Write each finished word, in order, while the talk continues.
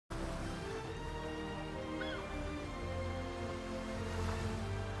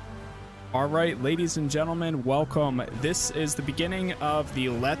All right, ladies and gentlemen, welcome. This is the beginning of the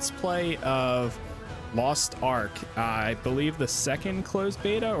Let's Play of Lost Ark. I believe the second closed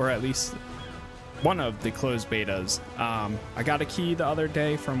beta, or at least one of the closed betas. I got a key the other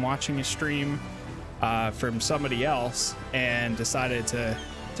day from watching a stream from somebody else and decided to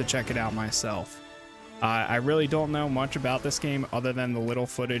check it out myself. I really don't know much about this game other than the little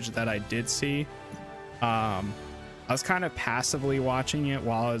footage that I did see. I was kind of passively watching it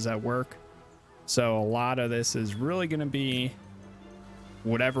while I was at work. So a lot of this is really going to be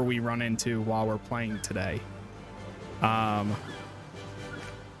whatever we run into while we're playing today. If I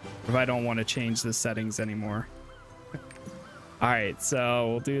don't want to change the settings anymore. All right,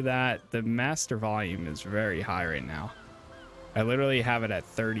 so we'll do that. The master volume is very high right now. I literally have it at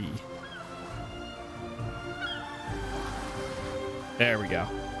 30. There we go.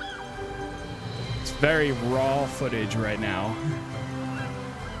 It's very raw footage right now.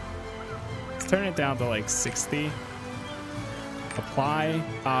 Turn it down to like 60. Apply.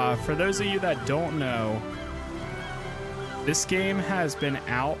 For those of you that don't know, this game has been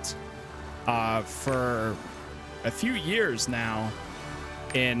out for a few years now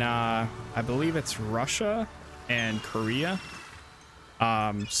in I believe it's Russia and Korea.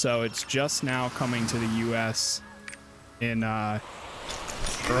 So it's just now coming to the US in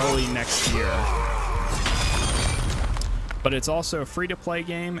early next year. But it's also a free-to-play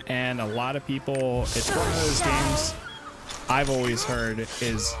game, and a lot of people, it's one of those games I've always heard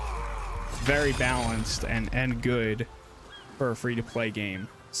is very balanced and good for a free-to-play game.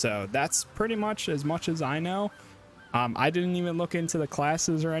 So that's pretty much as I know. I didn't even look into the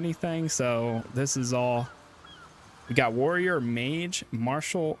classes or anything, so this is all. We got warrior, mage,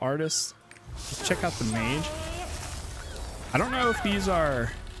 martial artist. Let's check out the mage. I don't know if these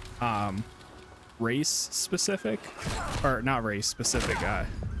are race specific, or not race specific,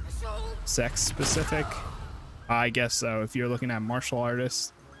 sex specific. I guess so. If you're looking at martial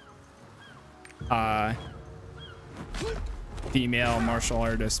artists, female, martial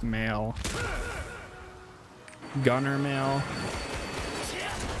artist male, gunner male,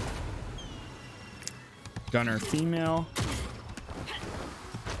 gunner female.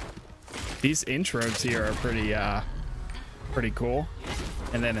 These intros here are pretty cool.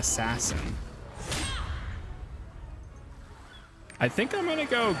 And then assassin. I think I'm gonna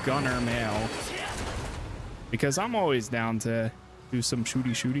go gunner male because I'm always down to do some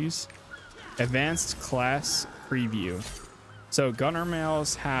shooties. Advanced class preview. So gunner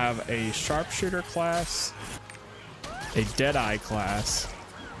males have a sharpshooter class, a deadeye class,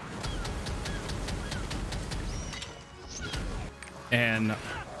 and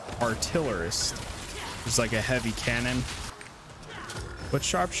artillerist. It's like a heavy cannon. What's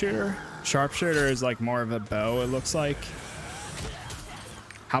sharpshooter? Sharpshooter is like more of a bow, it looks like.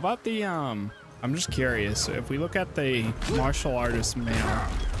 How about the I'm just curious, if we look at the martial artist male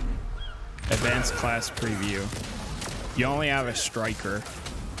advanced class preview, you only have a striker.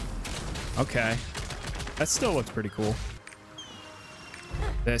 Okay, that still looks pretty cool.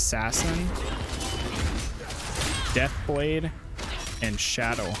 The assassin, deathblade, and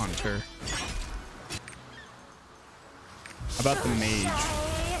shadow hunter. How about the mage?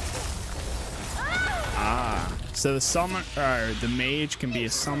 So the mage can be a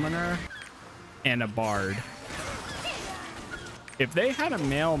summoner and a bard. If they had a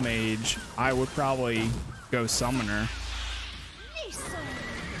male mage, I would probably go summoner.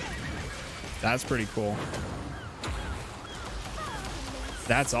 That's pretty cool.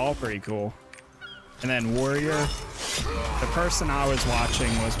 That's all pretty cool. And then warrior. The person I was watching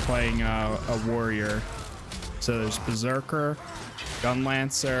was playing a warrior. So there's berserker,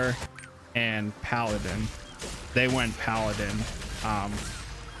 gunlancer, and paladin. They went paladin. All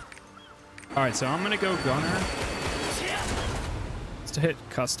right, so I'm gonna go gunner. Let's hit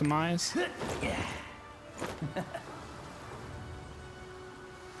customize. All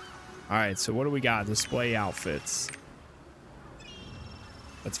right, so what do we got? Display outfits.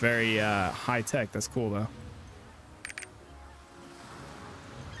 That's very high tech. That's cool though.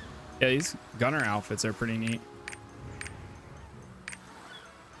 Yeah, these gunner outfits are pretty neat.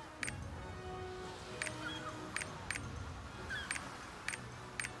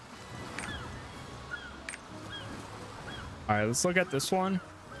 All right, let's look at this one.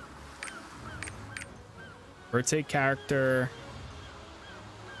 Rotate character.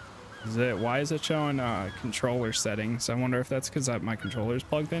 Why is it showing controller settings? I wonder if that's because my controller's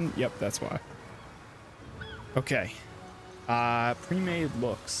plugged in. Yep, that's why. Okay. Pre-made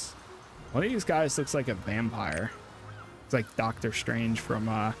looks. One of these guys looks like a vampire. It's like Doctor Strange from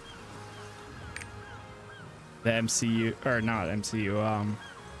the MCU, or not MCU,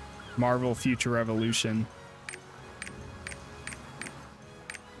 Marvel Future Revolution.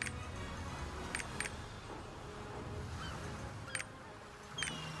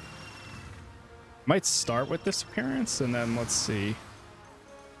 Might start with this appearance and then let's see.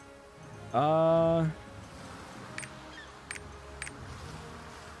 Go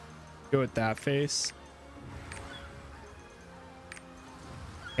with that face.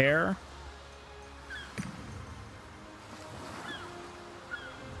 Hair.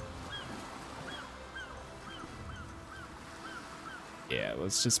 Yeah,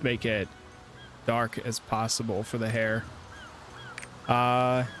 let's just make it dark as possible for the hair.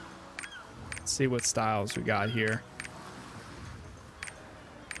 Let's see what styles we got here.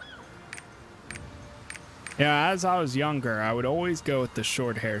 Yeah, as I was younger, I would always go with the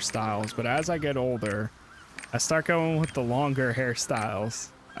short hairstyles, but as I get older, I start going with the longer hairstyles.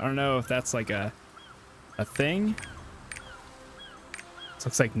 I don't know if that's like a thing. This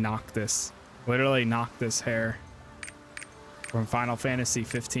looks like Noctis. Literally Noctis hair from Final Fantasy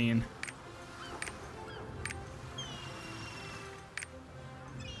 15.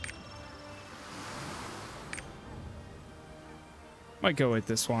 Might go with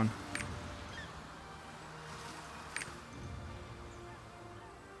this one.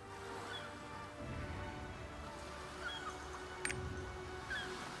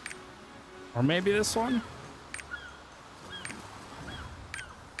 Or maybe this one.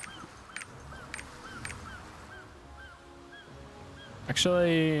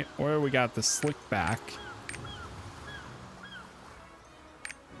 Actually, where we got the slick back.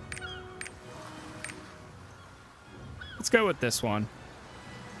 Let's go with this one.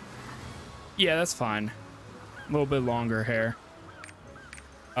 Yeah, that's fine. A little bit longer hair.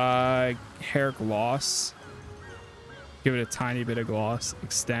 Hair gloss. Give it a tiny bit of gloss.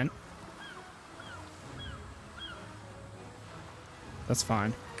 Extent. That's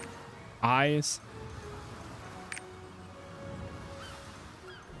fine. Eyes.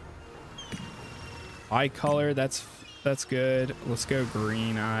 Eye color, that's good. Let's go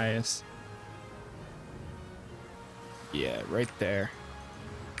green eyes. Yeah, right there.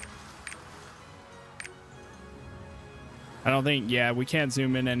 I don't think, yeah, we can't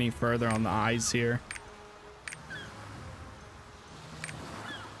zoom in any further on the eyes here.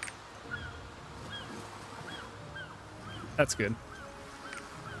 That's good.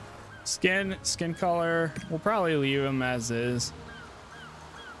 Skin color, we'll probably leave him as is.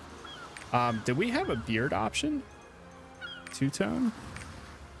 Did we have a beard option? Two-tone?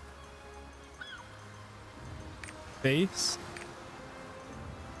 Face?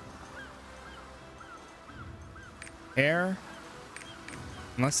 Hair?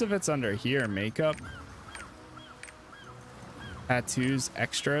 Unless if it's under here, makeup. Tattoos,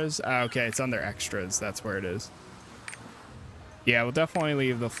 extras. Okay, it's under extras. That's where it is. Yeah, we'll definitely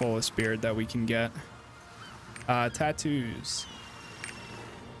leave the fullest beard that we can get. Tattoos.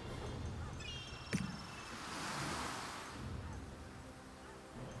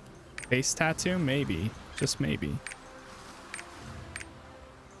 Face tattoo? Maybe. Just maybe.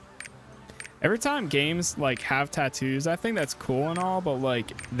 Every time games like have tattoos, I think that's cool and all, but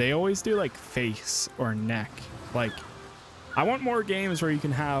like they always do like face or neck. Like I want more games where you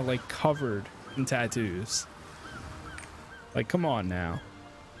can have like covered in tattoos. Like come on now.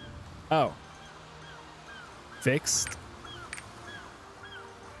 Oh. Fixed.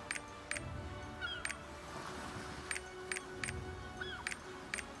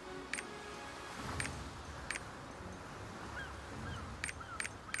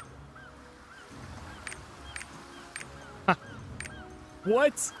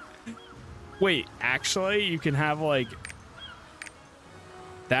 What? Wait, actually, you can have like...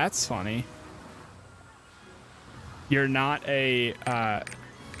 That's funny. You're not a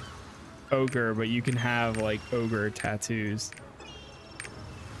ogre, but you can have like ogre tattoos.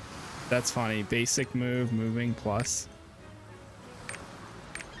 That's funny. Basic move, moving plus.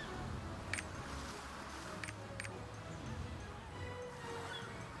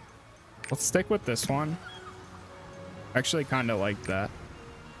 Let's stick with this one. Actually kind of like that.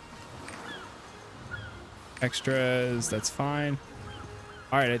 Extras, that's fine.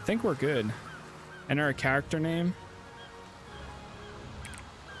 All right, I think we're good. Enter a character name.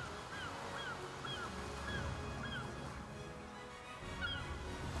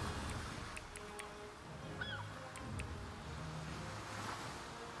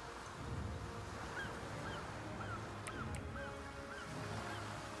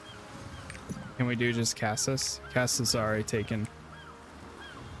 Can we do just Casas? Casas is already taken.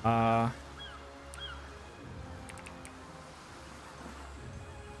 I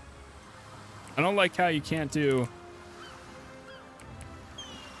don't like how you can't do...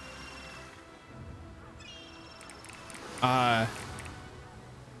 Uh,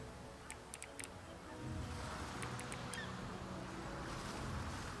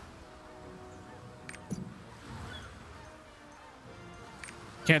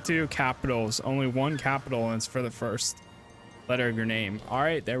 can't do capitals. Only one capital, and it's for the first letter of your name. All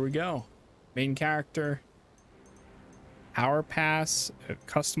right, there we go. Main character. Power pass.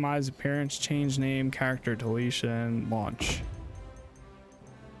 Customize appearance. Change name. Character deletion. Launch.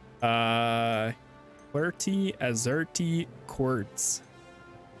 Flirty, Azerty, Quartz.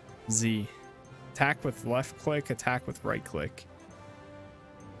 Z. Attack with left click, attack with right click.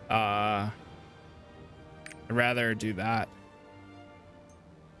 I'd rather do that.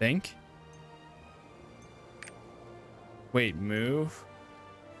 Think. Wait, move.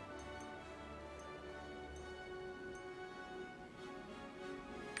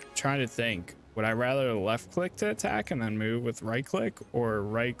 Trying to think. Would I rather left click to attack and then move with right click, or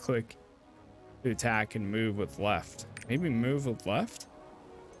right click to attack and move with left? Maybe move with left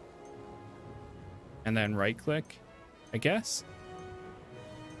and then right click, I guess.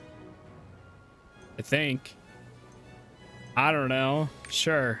 I think. I don't know.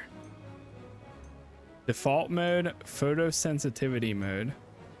 Sure. Default mode, photosensitivity mode.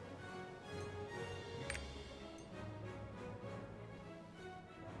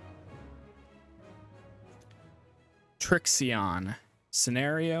 Trixion.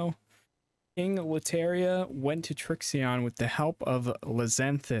 Scenario. King Lateria went to Trixion with the help of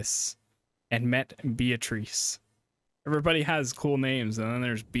Lizanthus and met Beatrice. Everybody has cool names, and then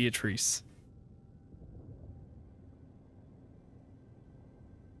there's Beatrice.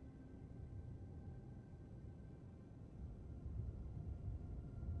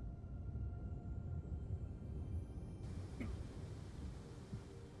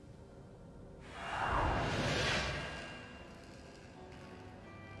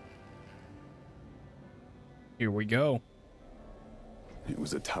 Here we go. It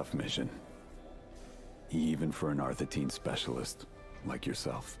was a tough mission, even for an Arthitine specialist like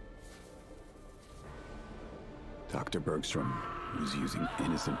yourself. Dr. Bergstrom was using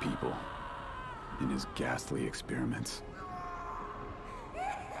innocent people in his ghastly experiments.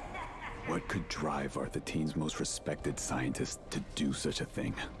 What could drive Arthitine's most respected scientist to do such a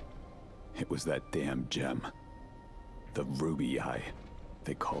thing? It was that damn gem. The ruby eye,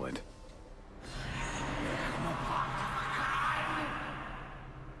 they call it.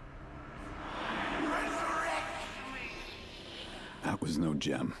 That was no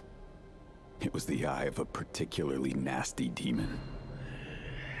gem. It was the eye of a particularly nasty demon.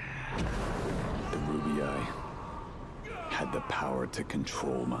 The ruby eye had the power to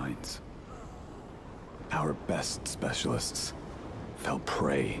control minds. Our best specialists fell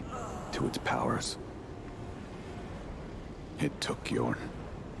prey to its powers. It took Yorn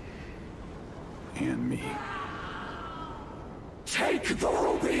and me. Take the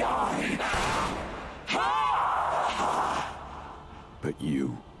ruby eye! But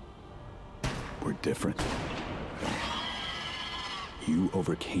you were different. You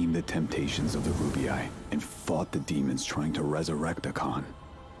overcame the temptations of the Ruby Eye and fought the demons trying to resurrect Akan.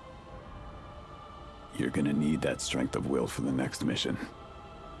 You're gonna need that strength of will for the next mission.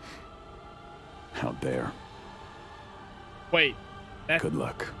 Out there. Wait. Good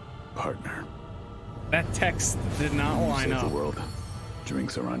luck, partner. That text did not line Save up. the world.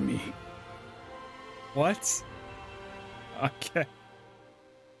 Drinks are on me. What? Okay.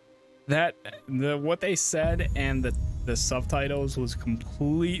 What they said and the subtitles was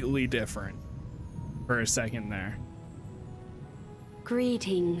completely different for a second there.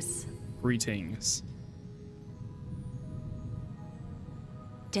 Greetings. Greetings.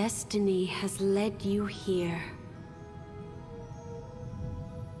 Destiny has led you here.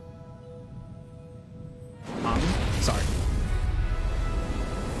 Sorry.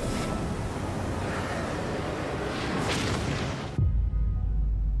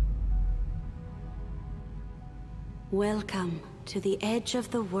 Welcome to the edge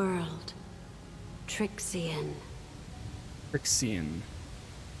of the world, Trixion. Trixion.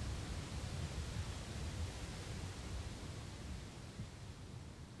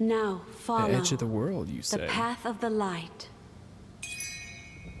 Now follow The edge of the world, you the say. path of the light.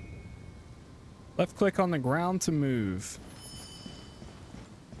 Left click on the ground to move.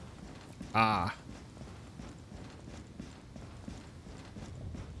 Ah.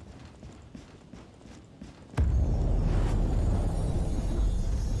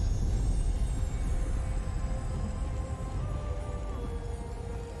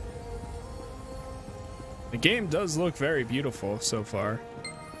 The game does look very beautiful so far.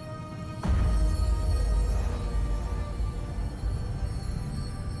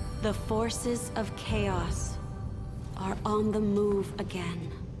 The forces of chaos are on the move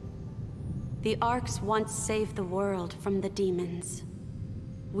again. The Arks once saved the world from the demons.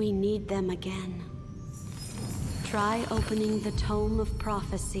 We need them again. Try opening the Tome of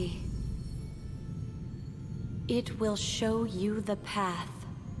Prophecy. It will show you the path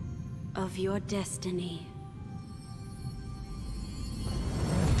of your destiny.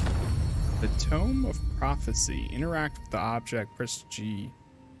 The Tome of Prophecy. Interact with the object. Press G.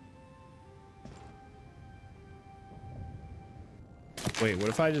 Wait, what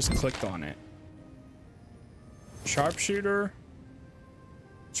if I just clicked on it? Sharpshooter.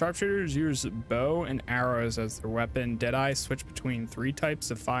 Sharpshooters use bow and arrows as their weapon. Deadeye switch between 3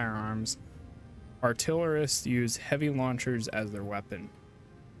 types of firearms. Artillerists use heavy launchers as their weapon.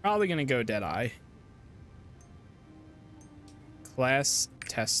 Probably gonna go Deadeye. Class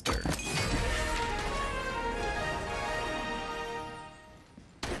Tester.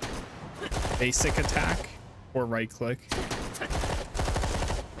 Basic attack or right click.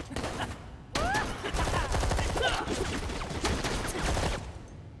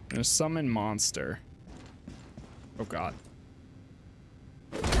 Gonna summon monster. Oh god.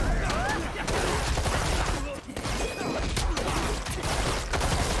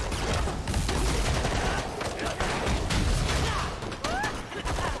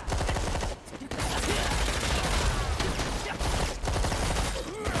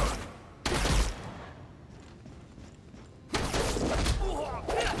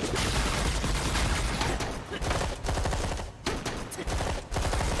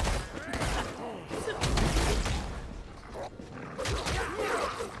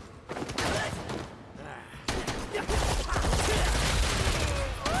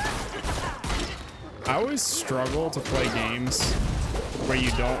 I always struggle to play games where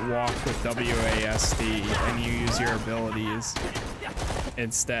you don't walk with WASD and you use your abilities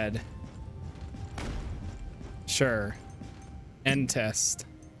instead. Sure. End test.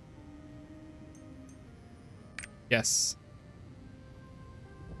 Yes.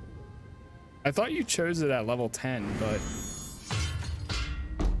 I thought you chose it at level 10, but...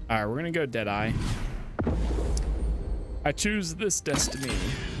 Alright, we're gonna go Deadeye. I choose this destiny.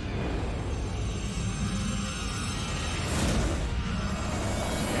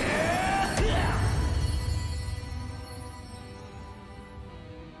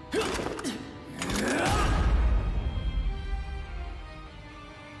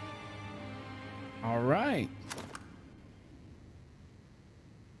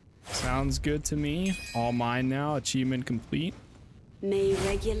 Sounds good to me. All mine now. Achievement complete. May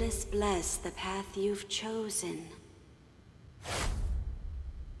Regulus bless the path you've chosen.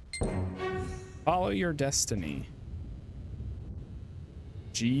 Follow your destiny.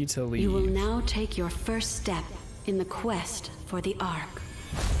 G to leave. You will now take your first step in the quest for the Ark.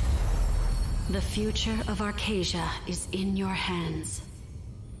 The future of Arcasia is in your hands.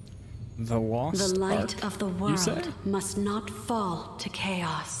 The lost The light Ark, of the you said? world must not fall to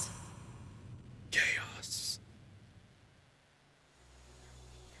chaos. Chaos.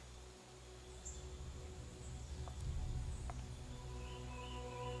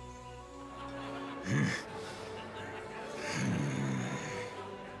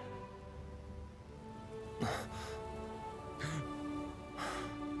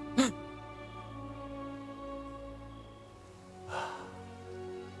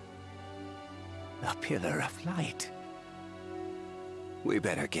 A pillar of light. We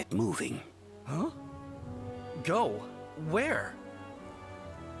better get moving. Huh? Go? Where?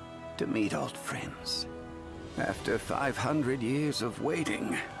 To meet old friends. After 500 years of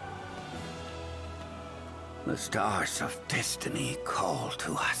waiting, the stars of destiny call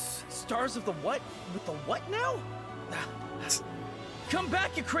to us. Stars of the what? With the what now? Come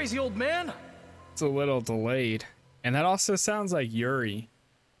back, you crazy old man! It's a little delayed. And that also sounds like Yuri.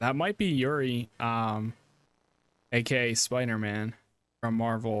 That might be Yuri, aka Spider-Man from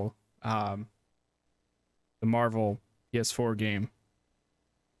Marvel, the Marvel PS4 game.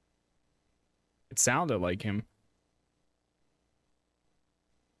 It sounded like him.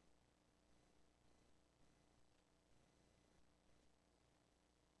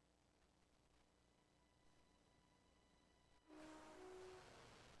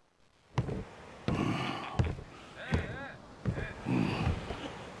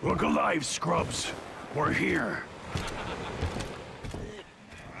 Look alive, scrubs. We're here.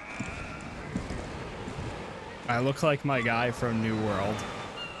 I look like my guy from New World.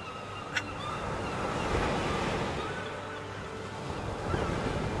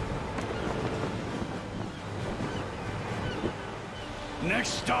 Next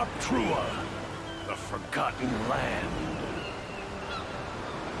stop, Trua. The Forgotten Land.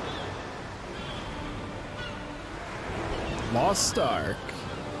 Lost Ark.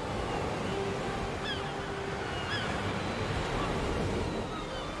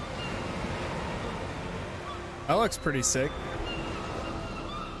 That looks pretty sick.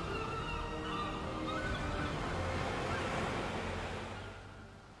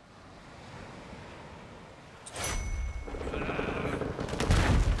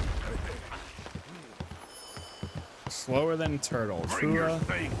 Slower than turtle. Bring your Trua.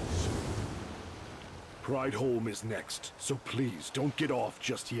 things. Pride Home is next, so please don't get off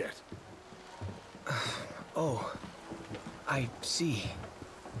just yet. Oh, I see.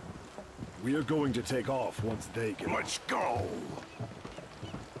 We are going to take off once they get. Let's go.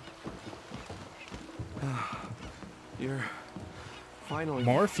 You're finally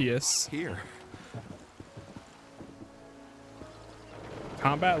Morpheus. here.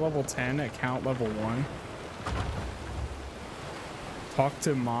 Combat level 10, account level 1. Talk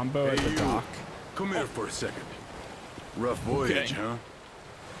to Mambo at the you. dock. Come here for a second. Rough voyage, Okay. huh?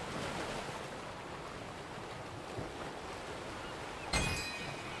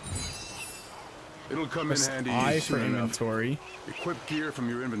 It'll come Press in handy I for soon enough. inventory. Equip gear from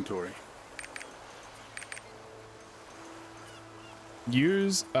your inventory.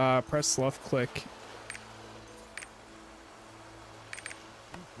 Use, press left click.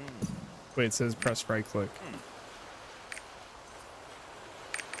 Wait, it says press right click.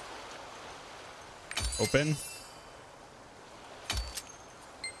 Open.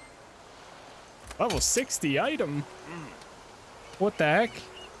 Level 60 item. What the heck?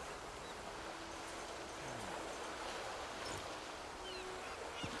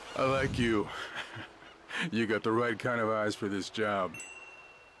 I like you. You got the right kind of eyes for this job.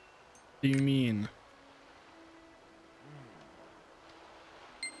 Do you mean?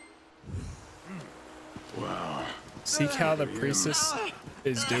 Wow. Seek how the priestess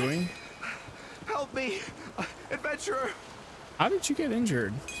is doing. Help me, adventurer. How did you get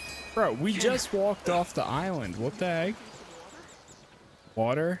injured? Bro, we just walked off the island. What the heck?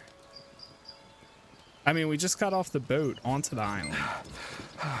 Water? I mean, we just got off the boat onto the island.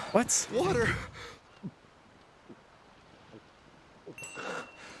 What? Water.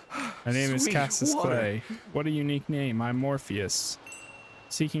 My name is Sweet CasasClay. water. What a unique name. I'm Morpheus.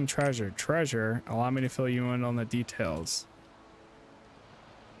 Seeking treasure. Treasure? Allow me to fill you in on the details.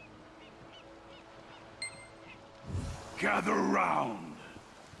 Gather round.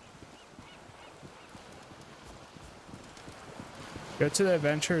 Go to the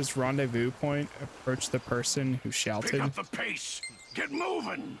adventurer's rendezvous point. Approach the person who Pick shouted. up the pace. Get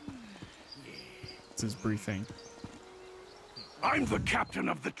moving. This is briefing. I'm the captain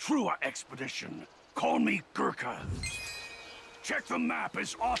of the Trua expedition. Call me Gurkha. Check the map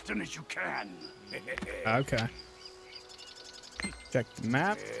as often as you can. Okay. Check the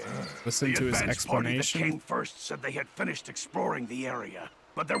map. Listen to his advance party that explanation. came first said they had finished exploring the area,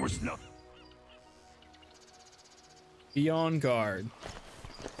 but there was nothing. Be on guard.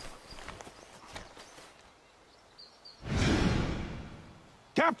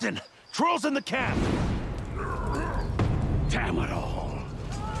 Captain, trolls in the camp. Damn it all.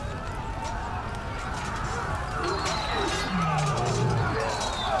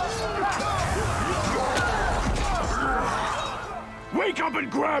 Wake up and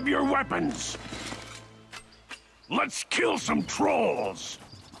grab your weapons. Let's kill some trolls.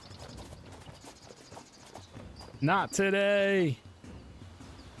 Not today.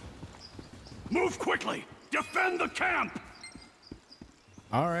 Move quickly. Defend the camp.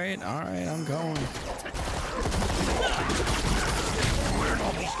 All right, I'm going. Where'd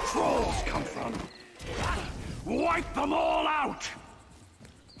all these trolls come from? Wipe them all out!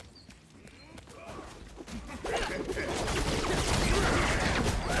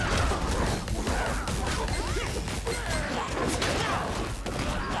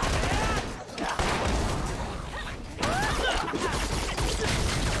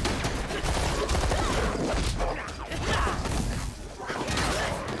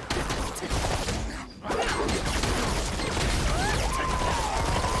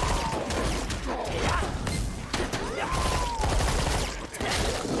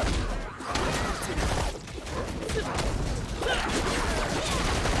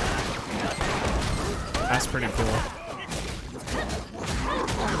 That's pretty cool.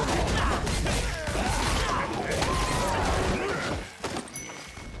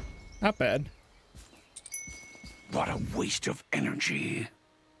 Not bad. What a waste of energy.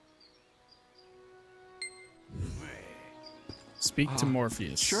 Speak to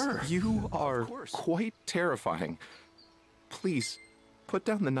Morpheus. Sure. You are quite terrifying. Please, put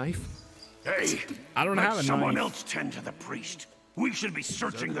down the knife. Hey, I don't let have a someone knife. else tend to the priest. We should be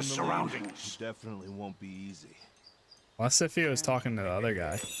searching the surroundings. Definitely won't be easy. Unless if he was talking to the other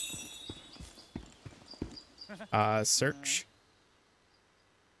guy. Search.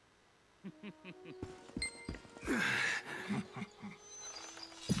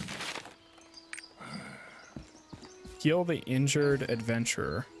 Heal the injured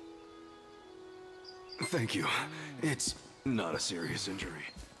adventurer. Thank you. It's not a serious injury.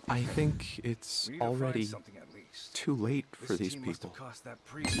 I think it's already too late for these people. Cost that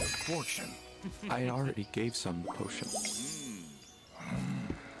priest a fortune. I already gave some potion.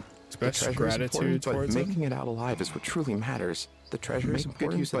 Express gratitude but towards making it out alive is what truly matters. The treasure is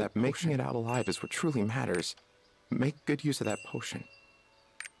important, good use of that making it out alive is what truly matters. Make good use of that potion.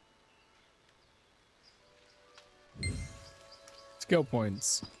 Skill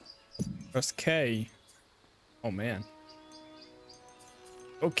points. Press K. Oh man.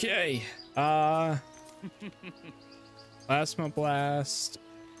 Okay. Plasma blast.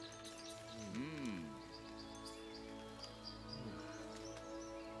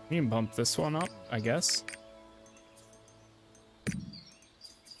 You can bump this one up, I guess.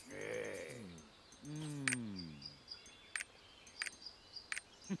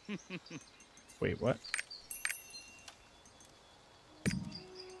 Wait, what?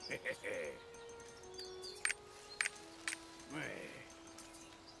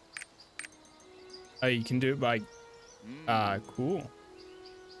 Oh, you can do it by cool.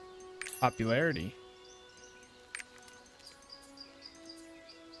 Popularity.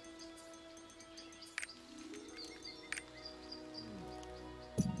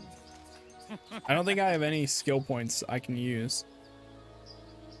 I don't think I have any skill points I can use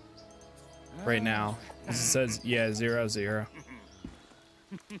right now. It says, yeah, 0, 0.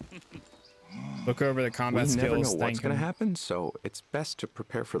 Look over the combat skills. We never know what's going to happen, so it's best to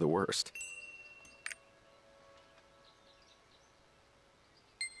prepare for the worst.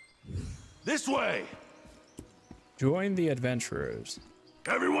 This way! Join the adventurers.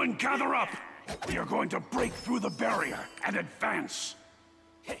 Everyone gather up! We are going to break through the barrier and advance.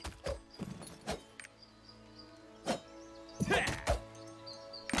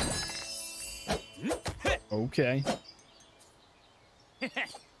 Okay. It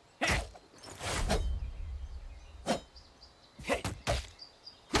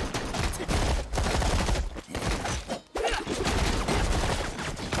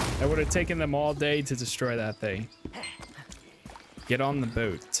would have taken them all day to destroy that thing. Get on the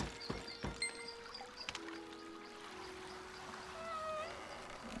boat.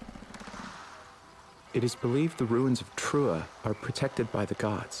 It is believed the ruins of Trua are protected by the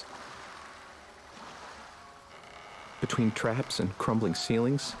gods. Between traps and crumbling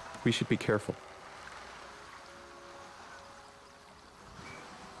ceilings, we should be careful.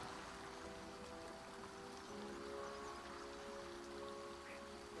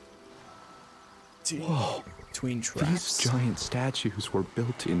 Whoa. Between traps. These giant statues were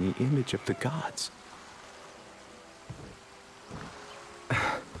built in the image of the gods.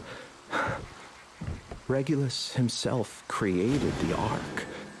 Regulus himself created the Ark,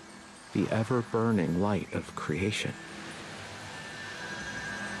 the ever-burning light of creation.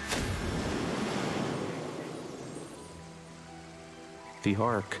 The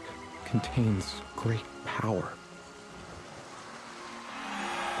Ark contains great power.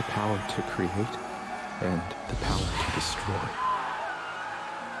 The power to create and the power to destroy.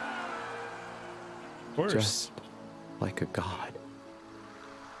 Of course. Just like a god.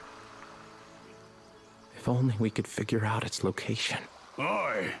 If only we could figure out its location.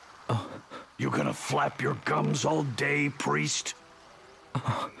 Oi! You gonna flap your gums all day, priest?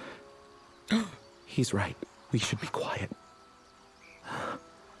 He's right. We should be quiet.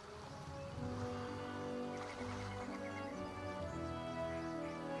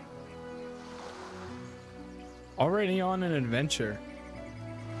 Already on an adventure.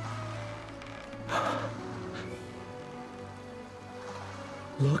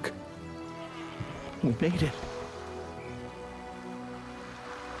 Look. We made it.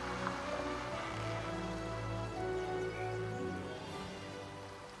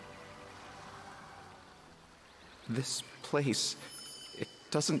 This place, it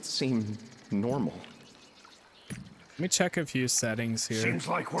doesn't seem normal. Let me check a few settings here. Seems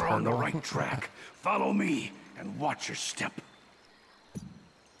like we're on the right track. Follow me and watch your step.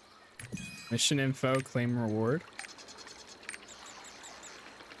 Mission info, claim reward.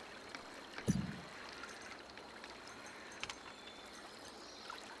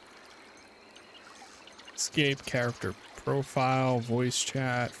 Escape character profile, voice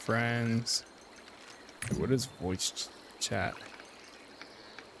chat, friends. What is voice chat?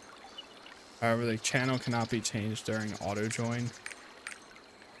 However, the channel cannot be changed during auto join.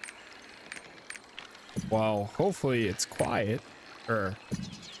 Well, hopefully it's quiet. Or,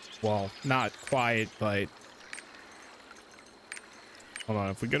 well, not quiet, but... Hold on,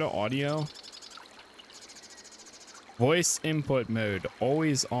 if we go to audio... Voice input mode,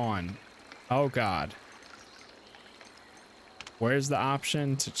 always on. Oh god. Where's the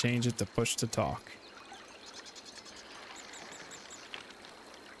option to change it to push to talk?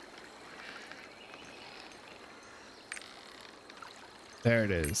 There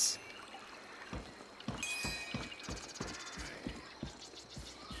it is.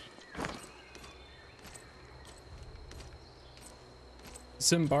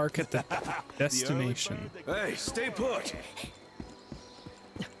 Disembark at the destination. Hey, stay put.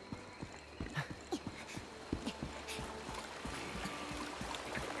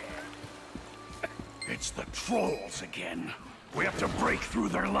 It's the trolls again. We have to break through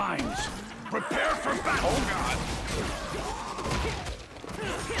their lines. Prepare for battle. Oh god.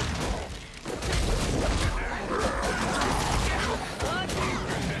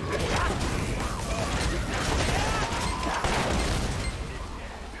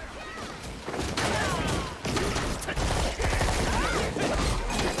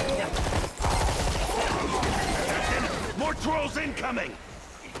 More trolls incoming.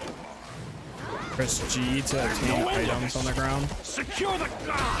 Press G to obtain items on the ground. Secure the...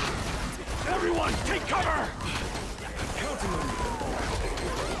 Everyone, take cover!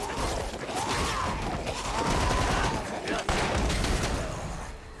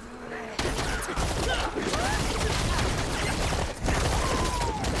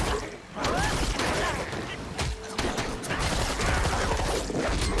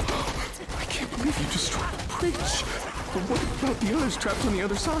 I can't believe you destroyed the bridge. But what about the others trapped on the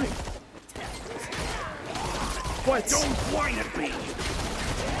other side? What? Don't whine at me!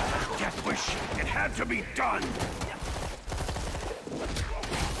 Death wish, it had to be done!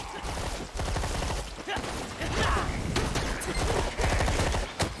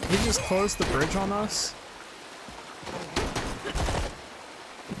 He just closed the bridge on us?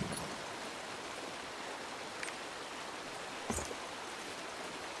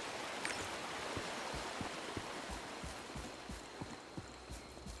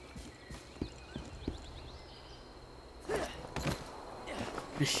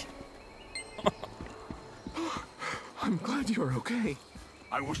 I'm glad you're okay.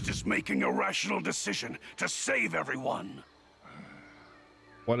 I was just making a rational decision to save everyone.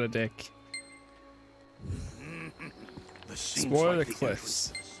 What a dick. This seems Explore like the the cliffs.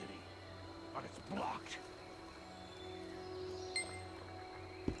 entrance to the city, but it's blocked.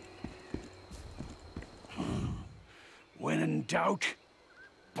 When in doubt,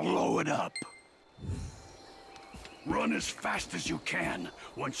 blow it up. Run as fast as you can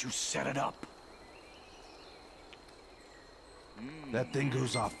once you set it up. That thing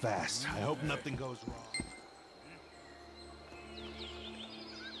goes off fast. I hope nothing goes wrong.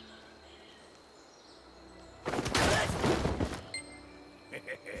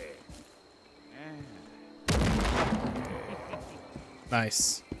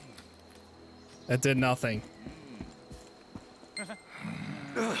 Nice. That did nothing.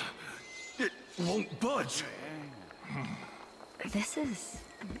 It won't budge. This is...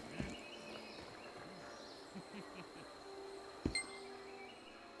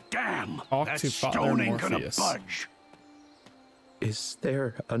 Damn! Talk That to Father stone ain't gonna Morpheus. budge. Is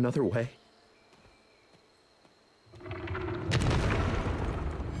there another way?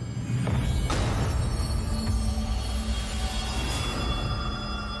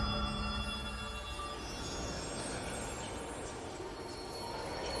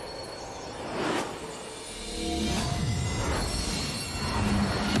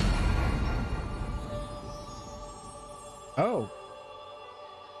 Oh.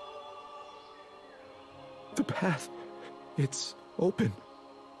 The path. It's open.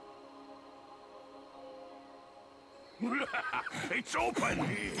 It's open!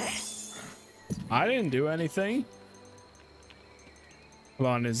 I didn't do anything. Hold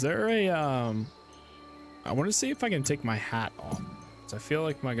on, is there a I want to see if I can take my hat off. 'Cause I feel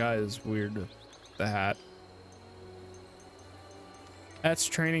like my guy is weird with the hat. That's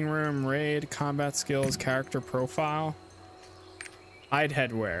training room, raid, combat skills, character profile. Hide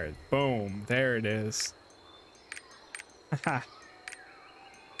headwear. Boom. There it is. Haha.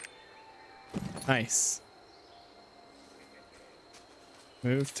 Nice.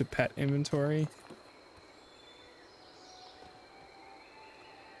 Move to pet inventory.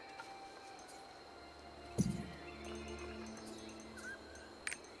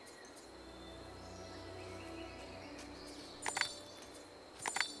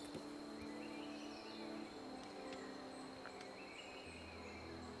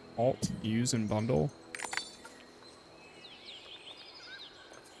 Alt, use, and bundle.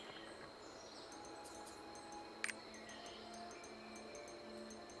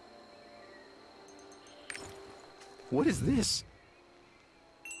 What is this?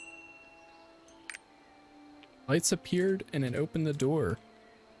 Lights appeared and it opened the door.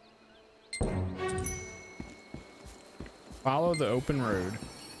 Follow the open road.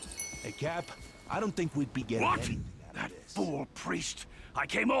 Hey, Cap, I don't think we'd be getting What? anything out That of this. fool priest. I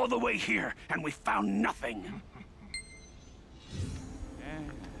came all the way here, and we found nothing.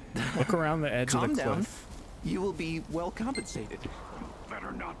 Look around the edge of Calm the down. cliff. You will be well compensated.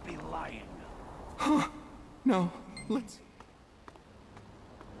 Better not be lying. No, let's...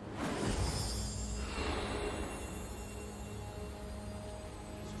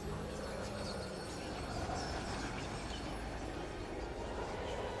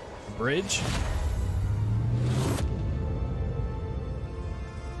 Bridge.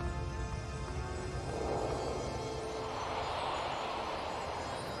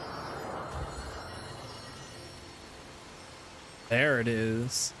 There it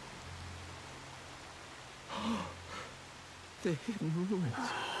is. The hidden ruins.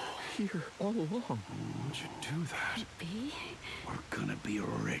 Here all along. Why'd you do that? Be? We're gonna be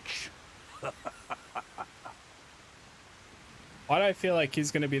rich. Why do I feel like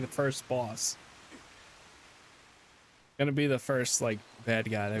he's gonna be the first boss? Gonna be the first, like, bad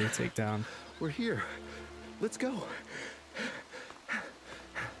guy that we take down. We're here. Let's go.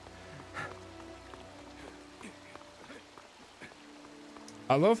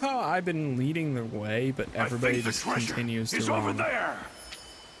 I love how I've been leading the way, but everybody I think just the treasure continues to is over run. there.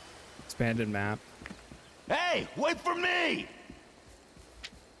 Expanded map. Hey, wait for me!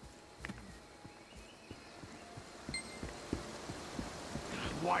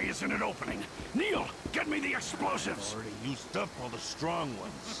 Why isn't it opening? Neil, get me the explosives. Already used up all the strong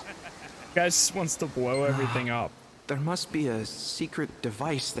ones. Guy just wants to blow everything up. There must be a secret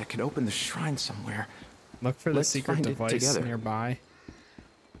device that can open the shrine somewhere. Look for the Let's secret find it device together. nearby.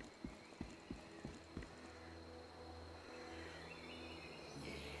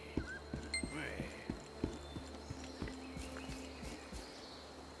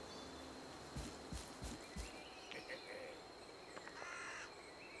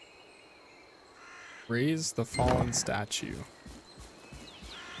 Raise the fallen statue.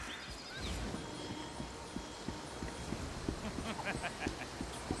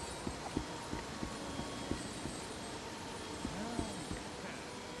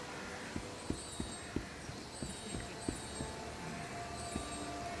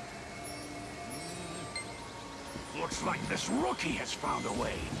 Looks like this rookie has found a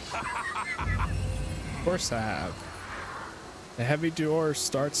way. Of course I have. The heavy door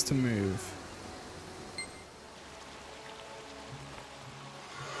starts to move.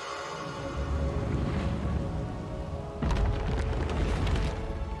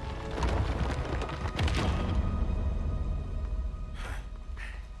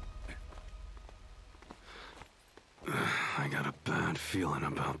 I got a bad feeling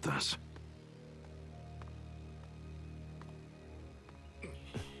about this.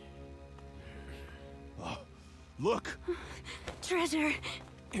 Look! Treasure.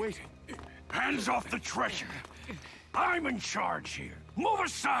 Wait! Hands off the treasure. I'm in charge here. Move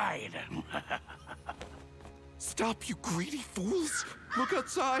aside. Stop, you greedy fools! Look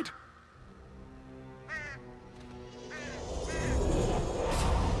outside!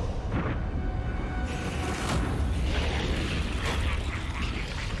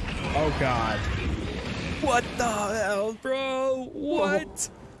 Oh god. What the hell, bro? What?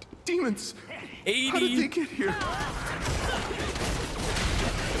 Whoa. Demons! 80? How did they get here?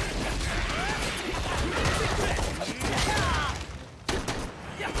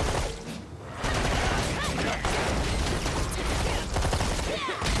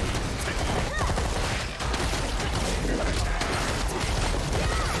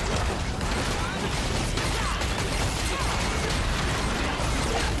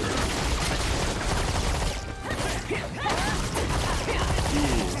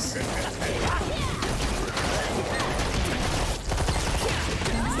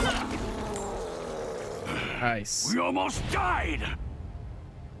 Nice. We almost died.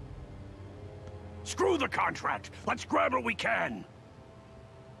 Screw the contract. Let's grab what we can.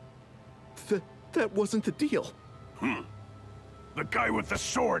 That wasn't the deal. The guy with the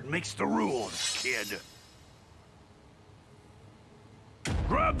sword makes the rules, kid.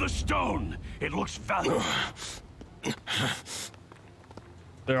 Grab the stone. It looks valuable.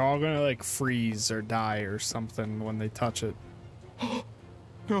 They're all gonna like freeze or die or something when they touch it.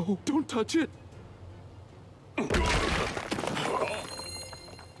 No, don't touch it. You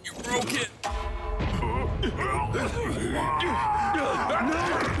broke it.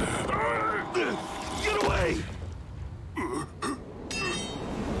 Get away!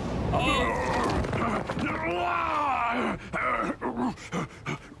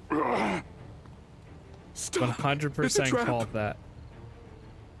 Stop. 100% called that.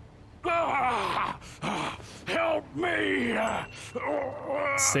 Help me!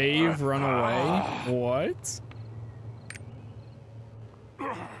 Save, run away. What?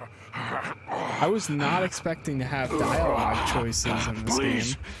 I was not expecting to have dialogue choices in this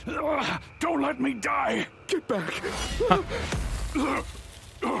Please, game. don't let me die. Get back.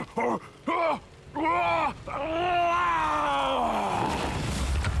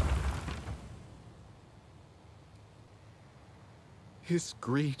 His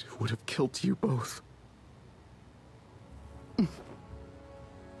greed would have killed you both.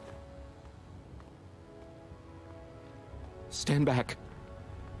 Stand back.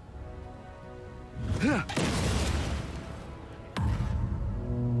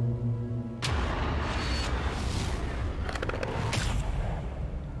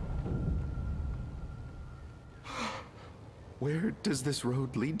 Where does this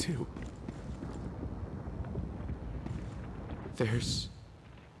road lead to? There's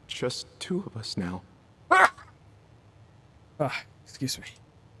just two of us now. Ah, excuse me.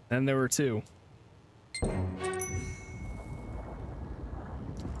 Then there were two.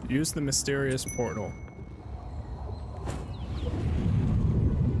 Use the mysterious portal.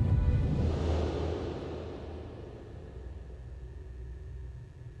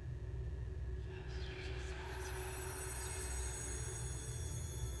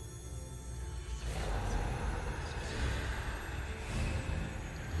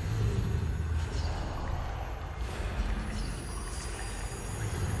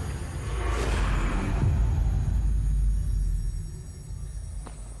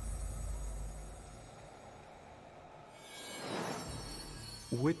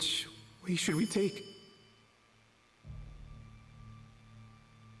 Which way should we take?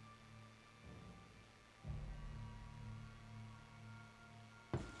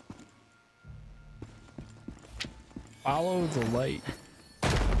 Follow the light.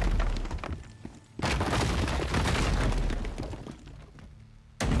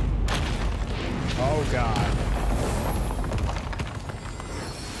 Oh God.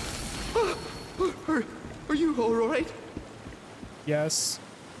 Are you all right? Yes.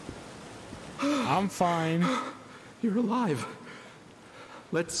 I'm fine. You're alive.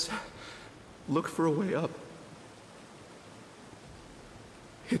 Let's look for a way up.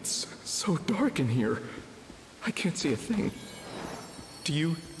 It's so dark in here. I can't see a thing. Do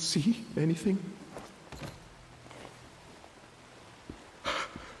you see anything?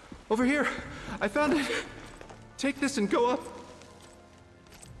 Over here! I found it! Take this and go up.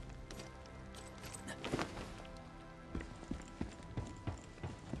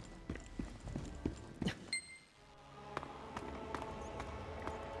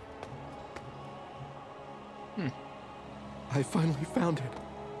 I finally found it.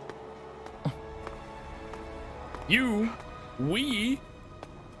 We?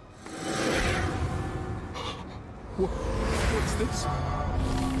 What's this?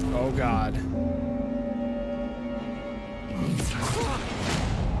 Oh God.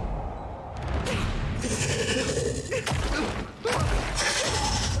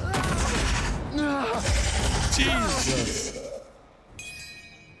 Jesus.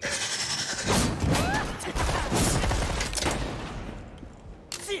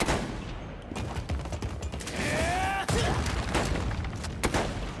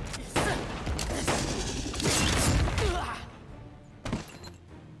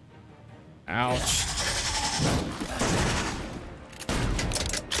 Ouch.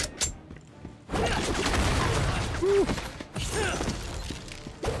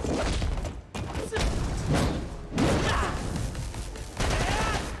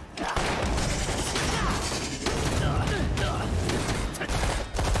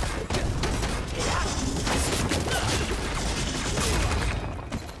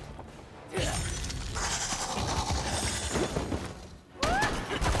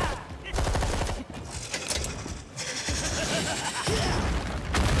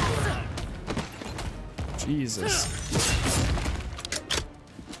 Jesus.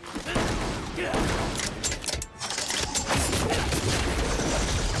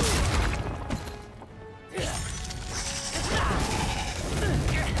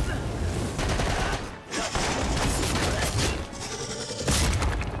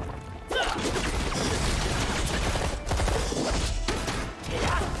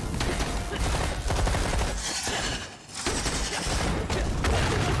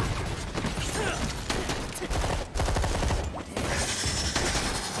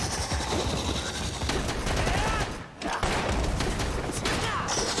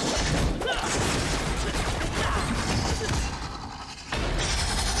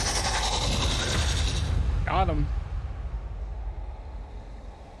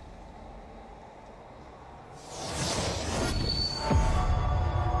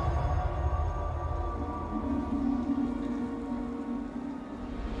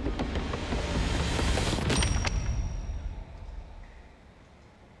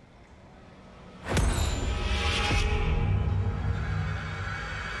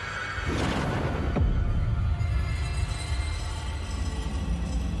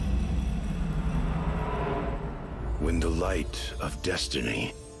 light of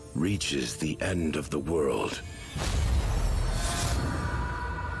destiny reaches the end of the world,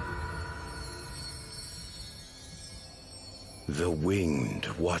 the Winged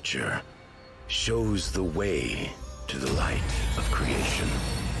Watcher shows the way to the light of creation.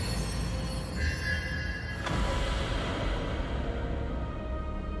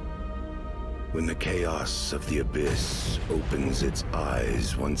 When the chaos of the abyss opens its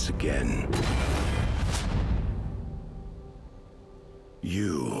eyes once again,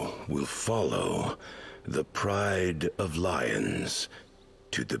 you will follow the Pride of Lions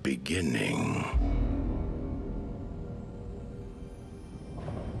to the beginning.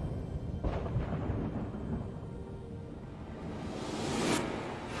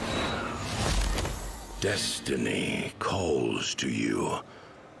 Destiny calls to you,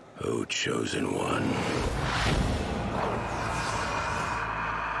 O Chosen One.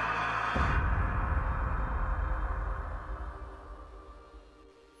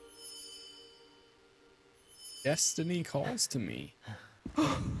 Destiny calls to me.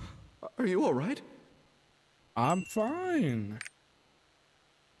 Are you all right? I'm fine.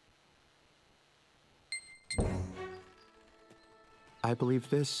 I believe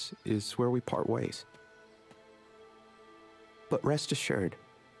this is where we part ways. But rest assured,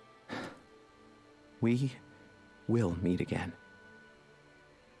 we will meet again.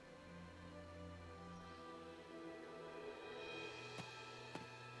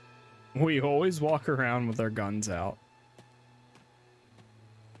 We always walk around with our guns out.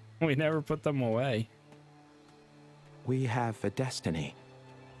 We never put them away. We have a destiny,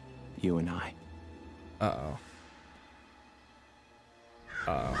 you and I. Uh-oh.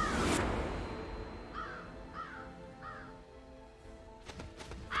 Uh-oh.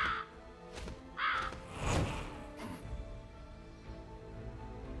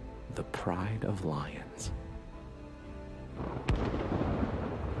 The Pride of Lions.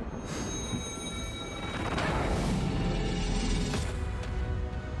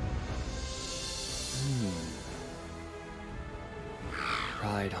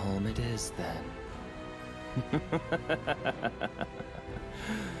 Pride home it is, then.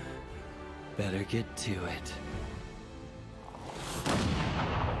 Better get to it.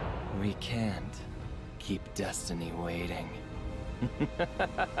 We can't keep destiny waiting.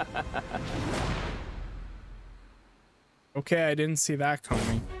 Okay, I didn't see that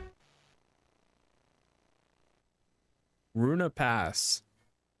coming. Runa Pass,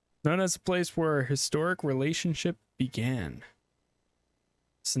 known as a place where a historic relationship began.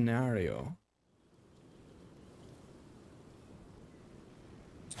 Scenario.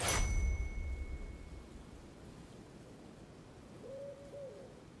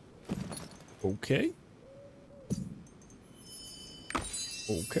 Okay.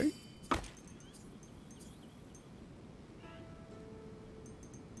 Okay.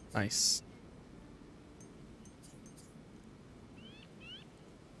 Nice.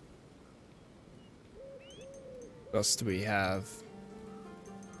 What else do we have?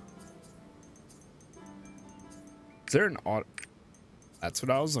 Is there an auto? That's what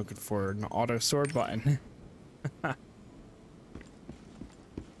I was looking for, an auto sword button.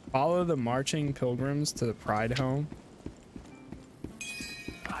 Follow the marching pilgrims to the Pride home.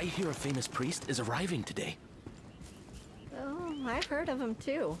 I hear a famous priest is arriving today. Oh, I've heard of him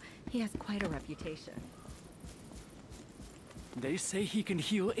too. He has quite a reputation. They say he can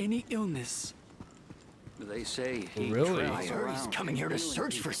heal any illness. They say he Really? He's coming here to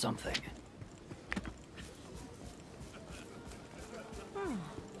search for something.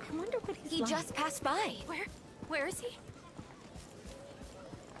 I wonder what he's He like. just passed by. Where is he?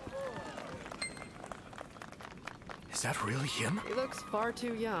 Is that really him? He looks far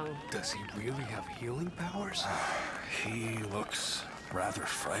too young. Does he really have healing powers? He looks rather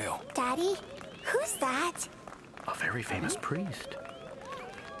frail. Daddy? Who's that? A very famous priest.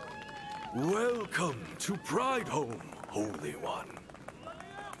 Welcome to Pride Home, Holy One.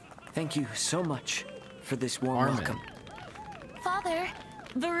 Thank you so much for this warm Armin. welcome. Father,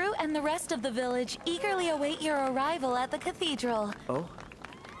 Varu and the rest of the village eagerly await your arrival at the cathedral. Oh,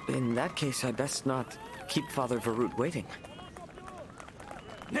 in that case, I best not keep Father Varut waiting.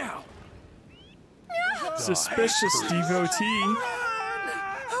 Now, Suspicious devotee.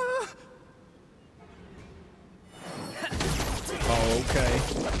 Oh, okay.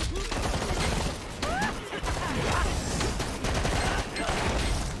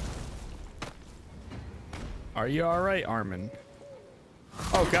 Are you alright, Armin?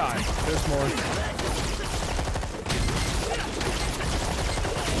 Oh god, there's more.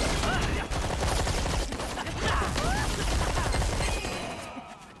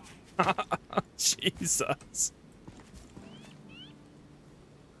 Jesus.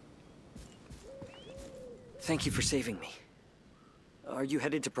 Thank you for saving me. Are you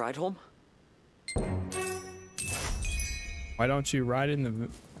headed to Prideholm? Why don't you ride in the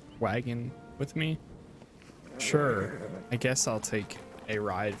wagon with me? Sure, I guess I'll take a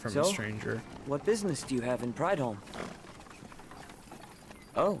ride from a stranger. What business do you have in Prideholm?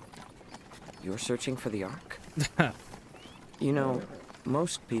 Oh, you're searching for the Ark? You know,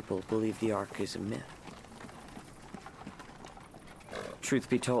 most people believe the Ark is a myth. Truth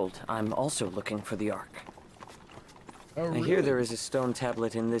be told, I'm also looking for the Ark. Oh, really? I hear there is a stone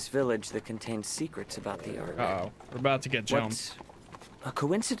tablet in this village that contains secrets about the Ark. Uh-oh, we're about to get jumped. What a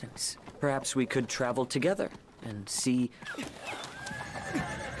coincidence. Perhaps we could travel together and see...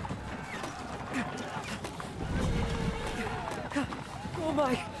 Oh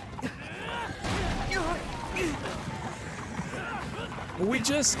my... We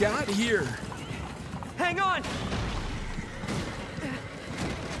just got here. Hang on!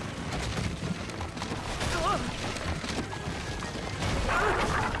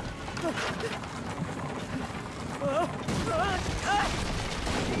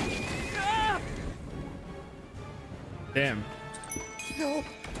 Damn. No.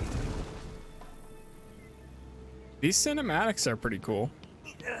 These cinematics are pretty cool.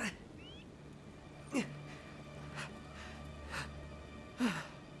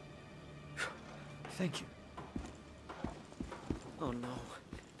 Thank you. Oh no,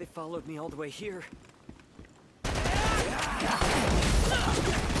 they followed me all the way here.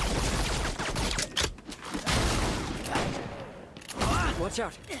 Watch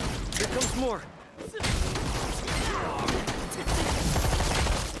out! Here comes more!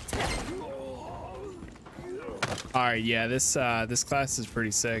 Alright, yeah, this class is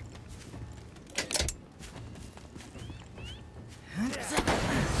pretty sick.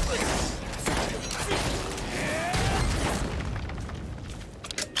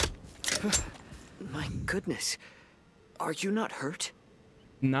 My goodness. Are you not hurt?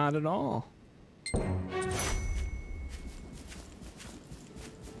 Not at all.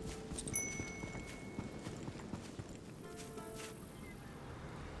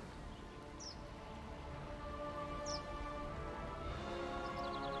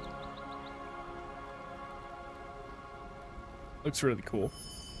 Looks really cool.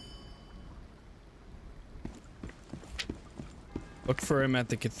 Look for him at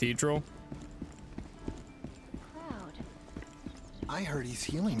the cathedral. I heard he's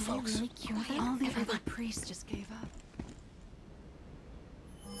healing folks. Really cure them? All the other priests just gave up.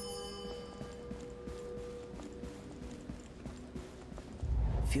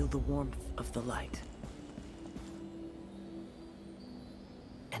 Feel the warmth of the light.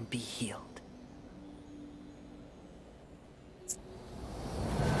 And be healed.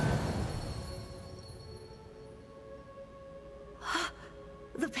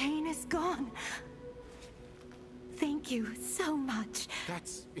 The pain is gone. Thank you so much.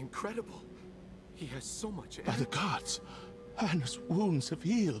 That's incredible. He has so much energy. By the gods, Anna's wounds have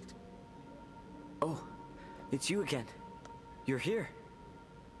healed. Oh, it's you again. You're here.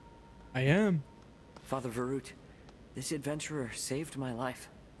 I am. Father Varut, this adventurer saved my life.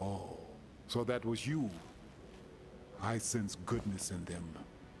 Oh, so that was you. I sense goodness in them.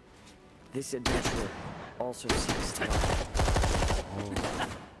 This adventurer also seeks to love. Oh,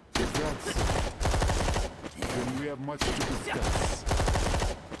 if that's... then we have much to discuss.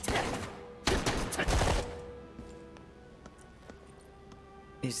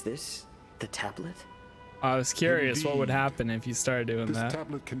 Is this the tablet? I was curious what would Indeed. happen if you started doing This that.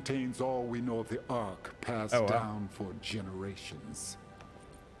 tablet contains all we know of the Ark, passed Oh, wow. down for generations.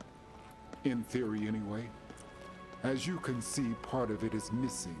 In theory, anyway. As you can see, part of it is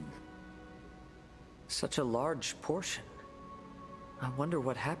missing. Such a large portion. I wonder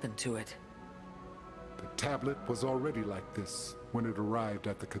what happened to it. The tablet was already like this when it arrived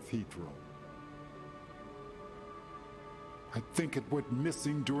at the cathedral. I think it went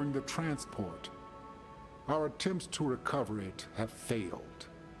missing during the transport. Our attempts to recover it have failed.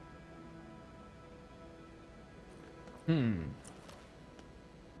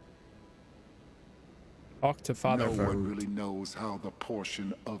 Talk to Father No Varut. one really knows how the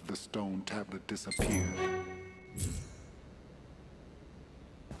portion of the stone tablet disappeared.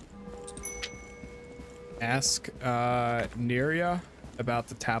 Ask Neria about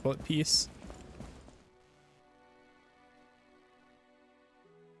the tablet piece.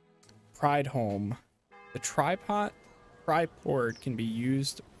 Prideholm. The tripod can be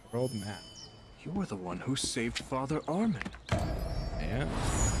used world map. You're the one who saved Father Armin. Yeah.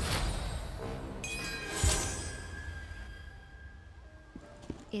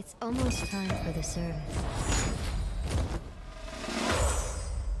 It's almost time for the service.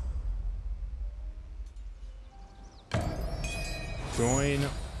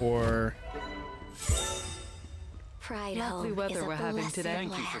 or Pride Lovely home weather is a we're having blessed today.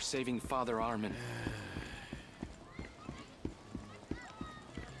 Thank you for saving Father Armin.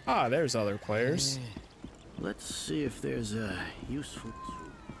 ah, there's other players. Let's see if there's a useful tool.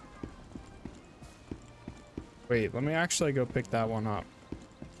 Wait, let me actually go pick that one up.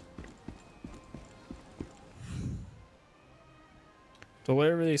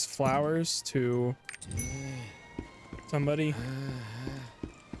 Deliver these flowers to somebody.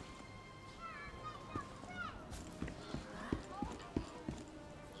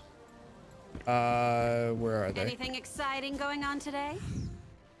 Where are they? Anything exciting going on today?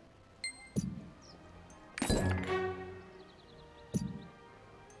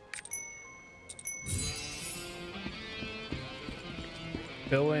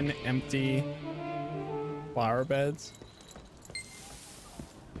 Fill in empty flower beds.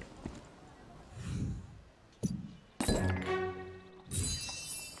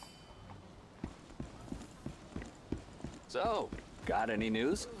 So, got any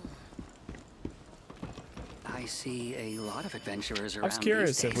news? I see a lot of adventurers around. I was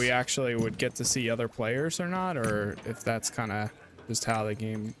curious if we actually would get to see other players or not, or if that's kind of just how the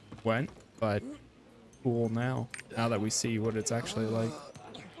game went. But cool now that we see what it's actually like.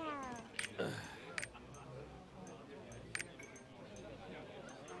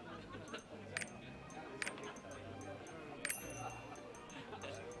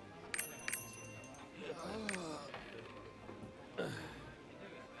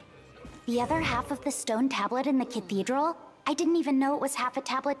 The other half of the stone tablet in the cathedral? I didn't even know it was half a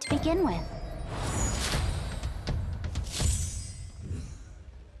tablet to begin with.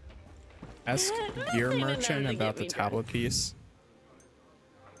 Ask gear merchant about the tablet piece.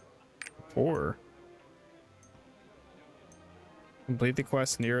 Or complete the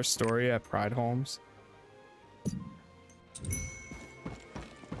quest nearest story at Pride Homes.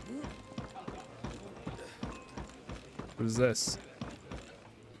 What is this?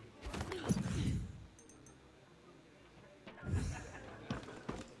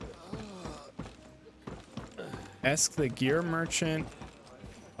 Ask the gear merchant,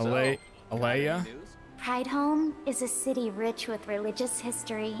 Alea. Pride Home is a city rich with religious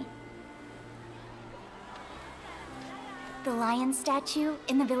history. The lion statue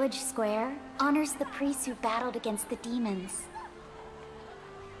in the village square honors the priests who battled against the demons.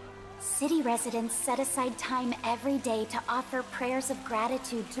 City residents set aside time every day to offer prayers of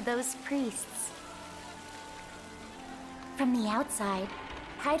gratitude to those priests. From the outside,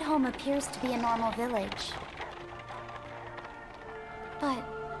 Pride Home appears to be a normal village. But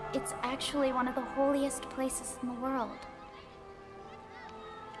it's actually one of the holiest places in the world.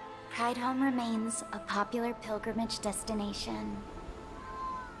 Pride Home remains a popular pilgrimage destination.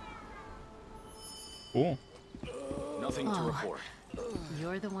 Cool. Nothing to report.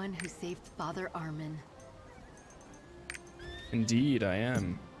 You're the one who saved Father Armin. Indeed, I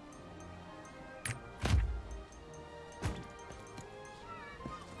am.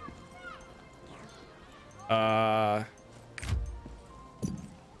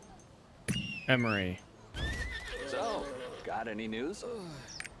 Emery. So, got any news?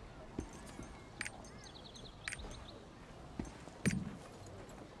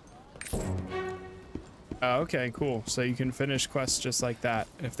 Okay, cool. So you can finish quests just like that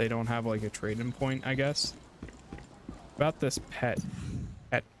if they don't have like a trade-in point, I guess. About this pet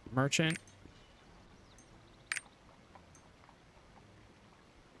merchant.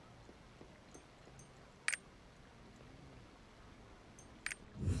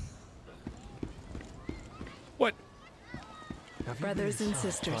 What? Brothers and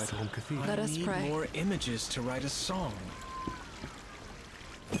sisters, let us pray. More images to write a song.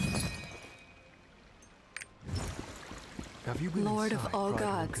 Have you been Lord of all Pride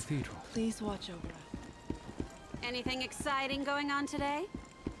Home gods, Cathedral? please watch over us. Anything exciting going on today?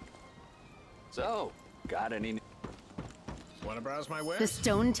 So, got any? Want to browse my wares? The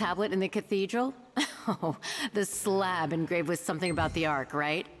stone tablet in the cathedral? Oh, the slab engraved with something about the Ark,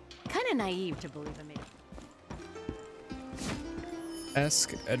 right? Kind of naive to believe in me.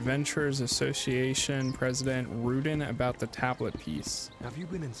 Ask Adventurers Association President Rudin about the tablet piece. Have you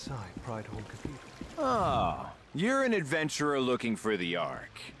been inside Pride Home Cathedral? Oh, you're an adventurer looking for the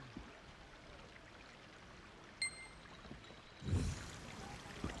Ark.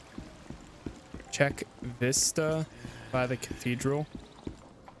 Check Vista by the cathedral.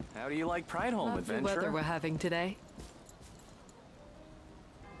 How do you like Pride Home, Love adventure? the weather we're having today.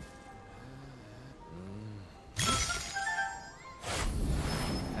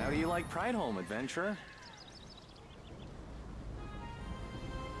 How do you like Pride Home, adventure?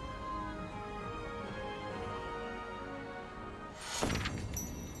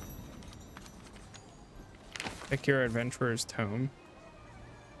 Pick your adventurer's tome.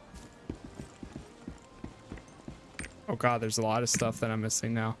 Oh god, there's a lot of stuff that I'm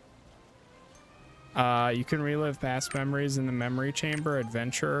missing now. You can relive past memories in the memory chamber,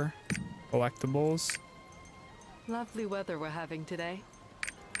 adventure, collectibles. Lovely weather we're having today.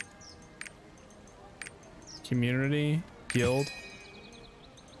 Community, guild.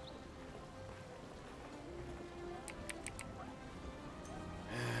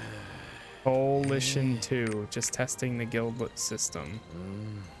 Coalition 2, just testing the guild system.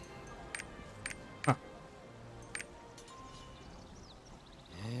 Huh.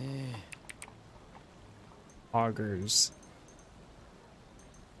 Augers.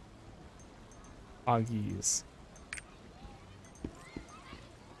 Augies.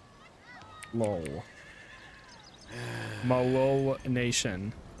 Lol. Malol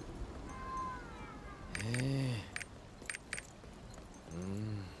Nation.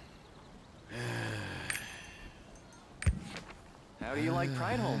 How do you like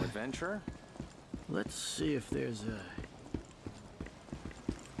Pride Home, adventurer? Let's see if there's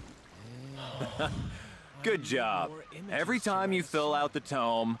a... Good job. Every time you fill out the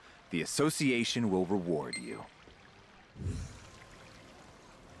tome, the association will reward you.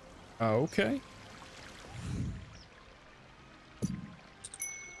 Okay.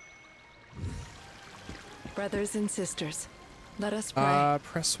 Brothers and sisters, let us pray.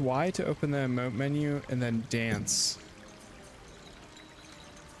 Press Y to open the emote menu and then dance.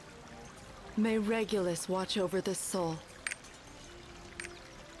 May Regulus watch over this soul.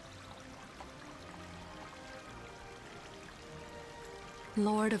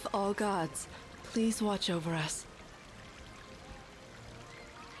 Lord of all gods, please watch over us.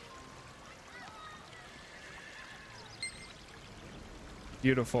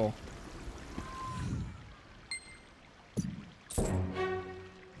 Beautiful.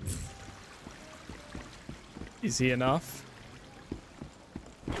 Easy enough.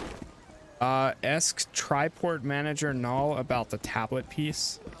 Ask Triport Manager Null about the tablet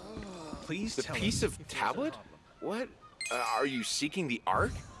piece. Please the piece of tablet? What? Are you seeking the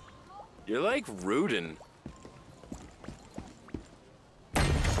Ark? You're like Rudin.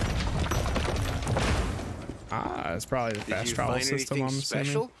 It's probably the fast travel system, I'm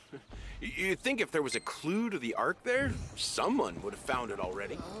assuming. You'd think if there was a clue to the Ark there, someone would have found it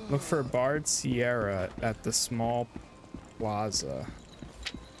already. Look for Bard Sierra at the small plaza.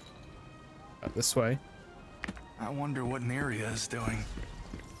 This way. I wonder what Neria is doing.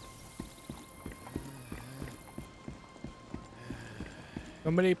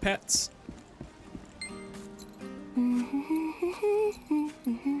 So many pets.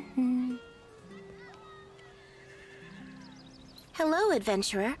 Hello,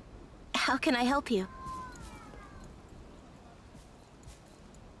 adventurer. How can I help you?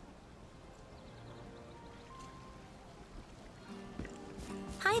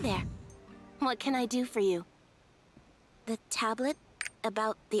 Hi there. What can I do for you? The tablet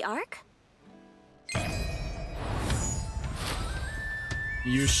about the Ark?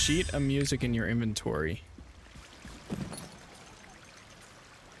 Use sheet of music in your inventory.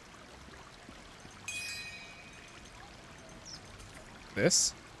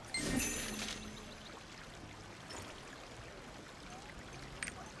 This?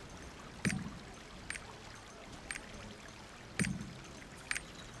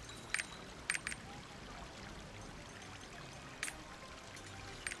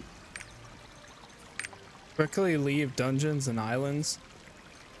 Quickly leave dungeons and islands.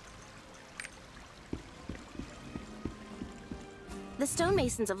 The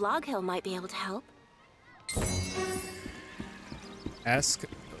stonemasons of Log Hill might be able to help. Ask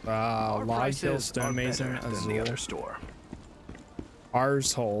Log Hill Stonemason than the other store.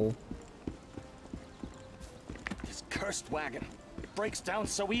 Ars Hole. This cursed wagon. It breaks down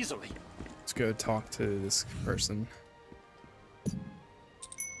so easily. Let's go talk to this person.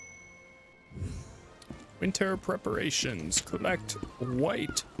 Winter preparations. Collect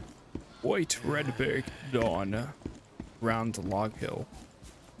white redberg dawn around Log Hill.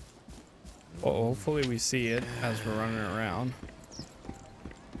 Well, hopefully we see it as we're running around.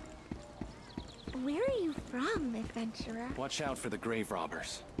 Where are you from, adventurer? Watch out for the grave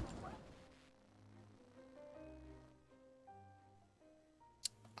robbers.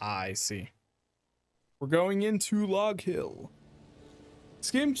 I see. We're going into Log Hill. This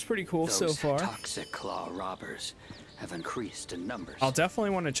game's pretty cool so far. Toxic claw robbers have increased in numbers. I'll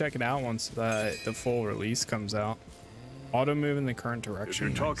definitely want to check it out once the full release comes out. Auto move in the current direction.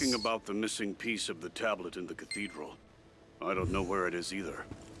 If you're talking about the missing piece of the tablet in the cathedral, I don't know where it is either.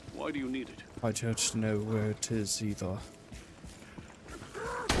 Why do you need it? I don't know where it is either.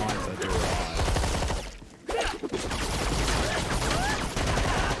 Neither do I.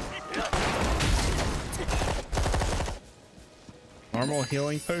 normal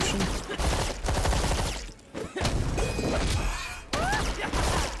healing potion?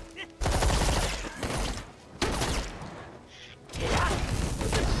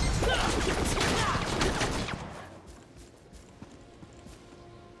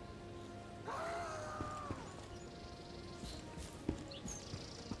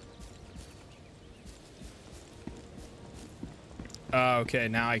 Oh, okay,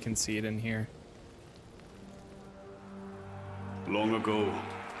 now I can see it in here. Long ago,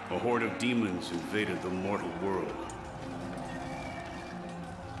 a horde of demons invaded the mortal world.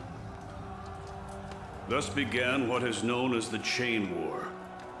 Thus began what is known as the Chain War,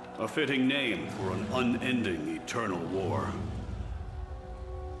 a fitting name for an unending eternal war.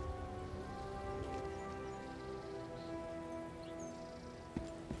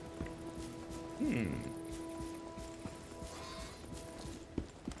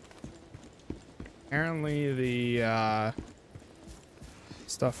 Apparently the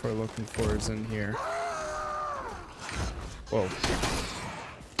stuff we're looking for is in here. Whoa.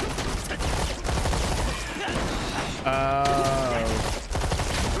 Oh.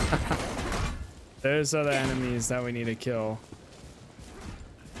 There's other enemies that we need to kill.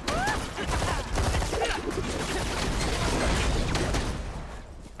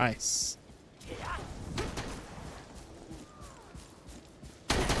 Nice.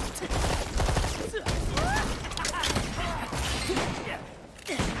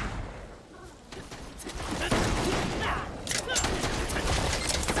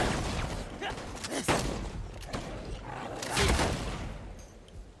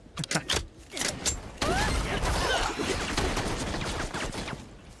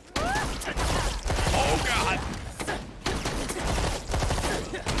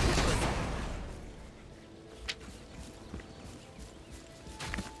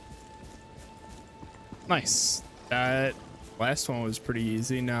 Nice. That last one was pretty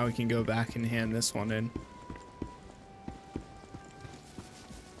easy. Now we can go back and hand this one in.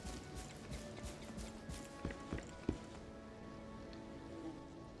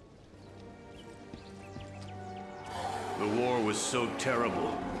 The war was so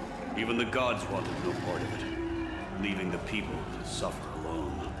terrible, even the gods wanted no part of it, leaving the people to suffer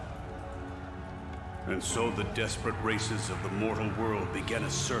alone. And so the desperate races of the mortal world began a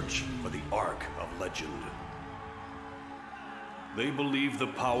search for the Ark of Legend. They believed the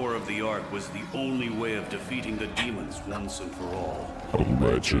power of the Ark was the only way of defeating the demons once and for all.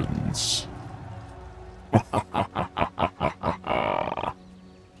 Legends.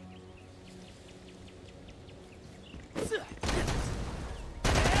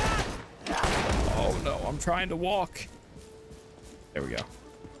 Oh no, I'm trying to walk. There we go.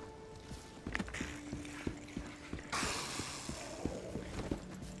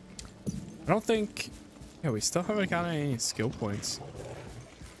 I don't think... Yeah, we still haven't got any skill points.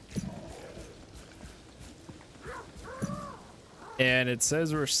 And it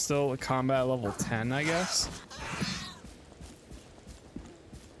says we're still at combat level 10, I guess.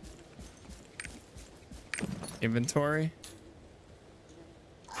 Inventory.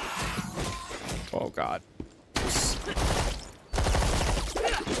 Oh god.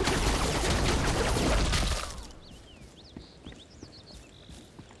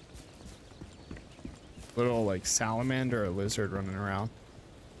 Little like salamander or lizard running around.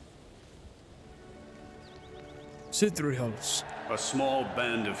 Sidriels. A small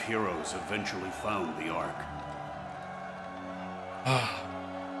band of heroes eventually found the Ark.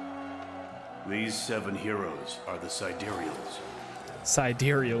 These 7 heroes are the Sidereals.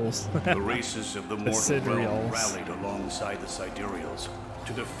 Sidereals. The races of the mortal realm rallied alongside the Sidereals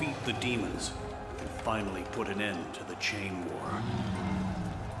to defeat the demons and finally put an end to the Chain War.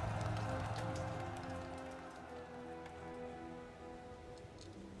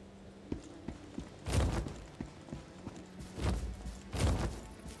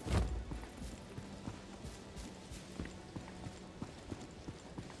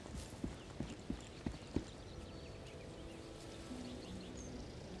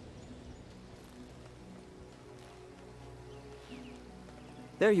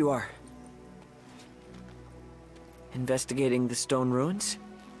 There you are. Investigating the stone ruins?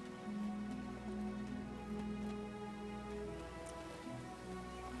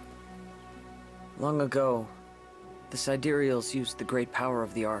 Long ago, the Sidereals used the great power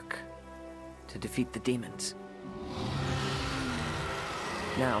of the Ark to defeat the demons.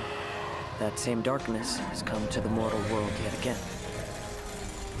 Now, that same darkness has come to the mortal world yet again.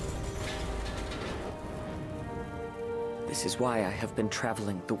 This is why I have been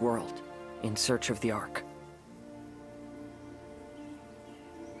traveling the world in search of the Ark.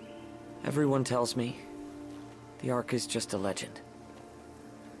 Everyone tells me the Ark is just a legend.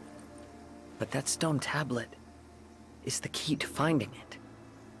 But that stone tablet is the key to finding it.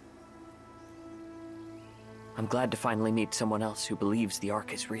 I'm glad to finally meet someone else who believes the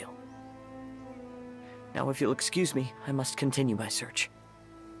Ark is real. Now, if you'll excuse me, I must continue my search.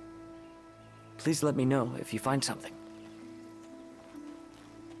 Please let me know if you find something.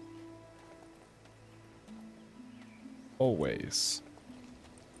 Always.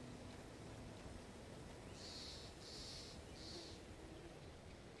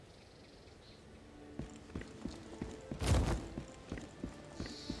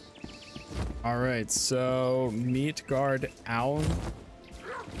 All right, so meet guard Alan.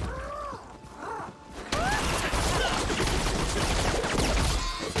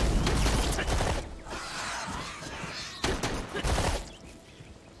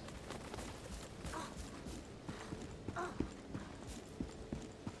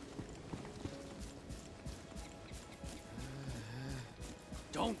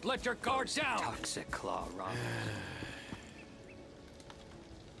 Don't let your guard down! Toxic claw, Robert.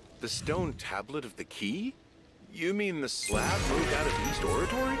 The stone tablet of the key? You mean the slab moved out of East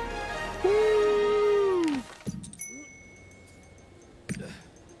Oratory? Woo!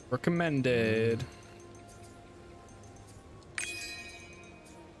 Recommended.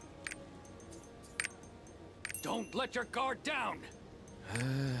 Don't let your guard down!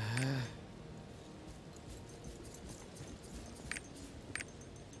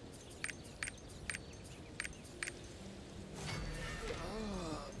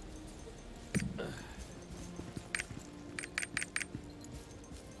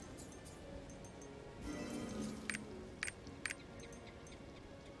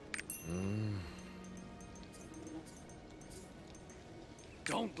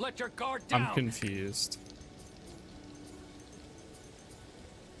 Don't let your guard down. I'm confused.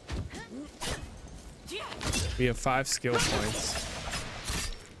 We have 5 skill points.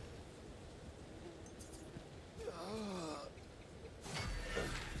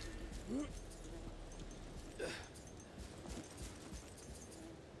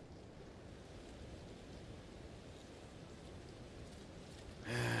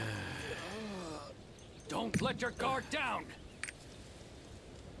 Don't let your guard down.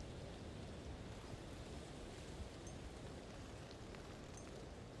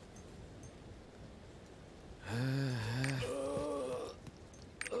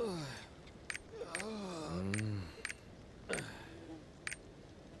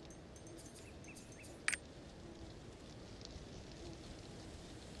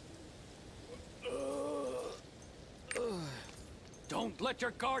 Don't let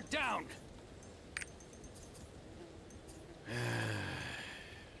your guard down.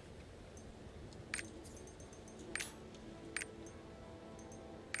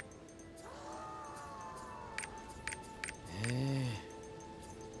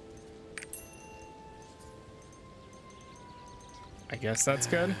 I guess that's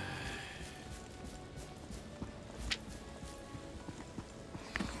good.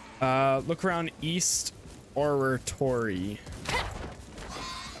 Look around East Oratory.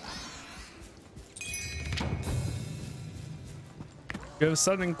 You have a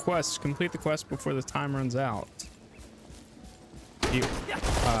sudden quest. Complete the quest before the time runs out.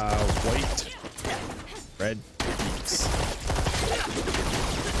 White, red peaks.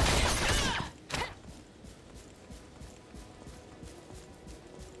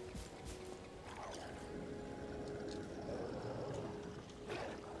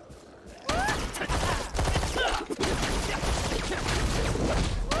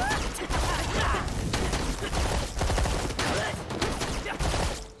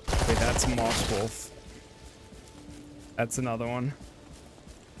 Wolf. That's another one.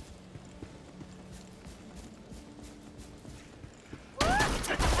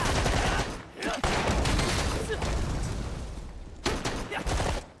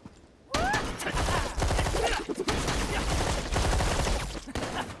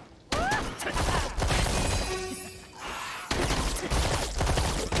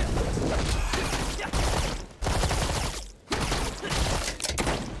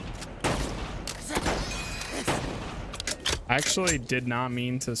 I actually did not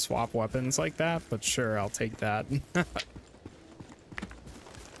mean to swap weapons like that, but sure, I'll take that.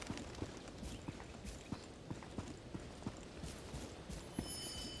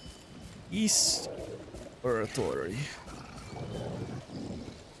 East Oratory.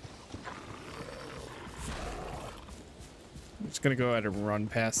 I'm just gonna go ahead and run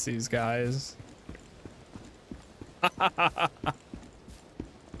past these guys.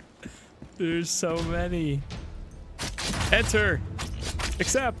 There's so many. Enter.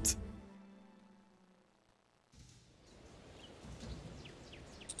 Accept.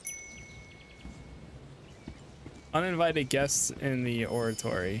 Uninvited guests in the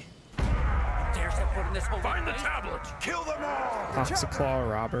oratory. Dare set foot in this holy Find the place? tablet! Kill them all! CasasClay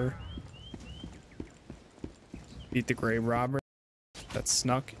robber. Beat the grave robber that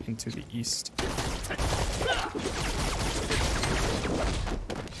snuck into the east.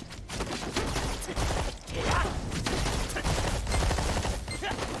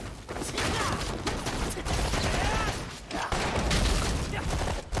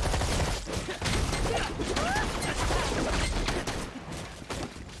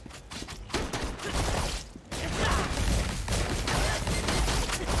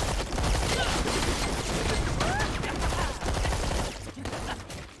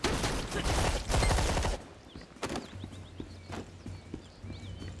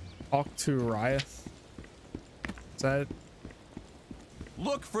 Talk to Riot. Is that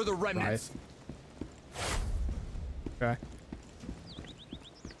Look for the remnants. okay?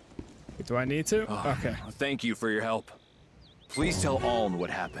 Do I need to? Oh, okay. Thank you for your help. Please tell Aln what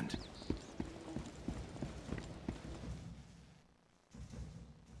happened.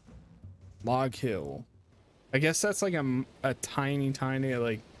 Log Hill. I guess that's like a tiny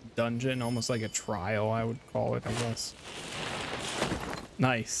like dungeon, almost like a trial, I would call it, I guess.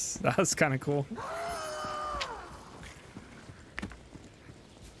 Nice. That was kind of cool.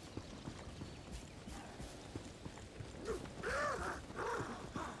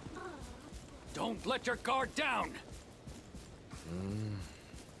 Don't let your guard down.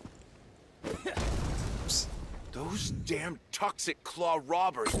 Those damn toxic claw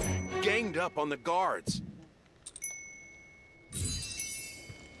robbers ganged up on the guards.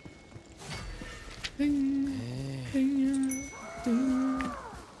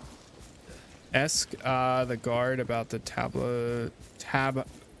 Ask the guard about the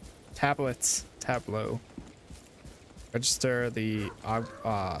tablets tableau. Register the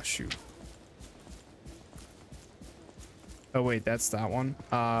shoot. Oh wait, that's that one.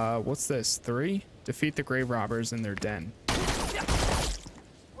 What's this? 3? Defeat the grave robbers in their den.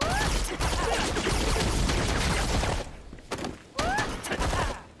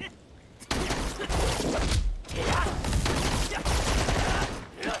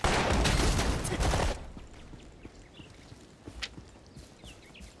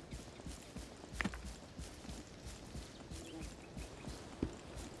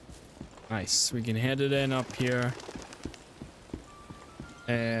 Nice. We can hand it in up here.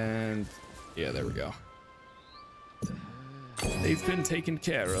 And yeah, there we go. They've been taken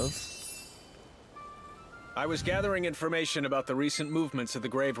care of. I was gathering information about the recent movements of the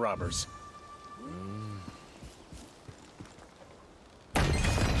grave robbers.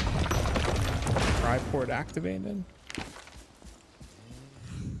 Triport activated.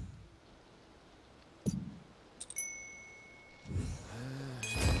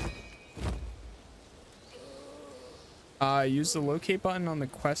 Use the locate button on the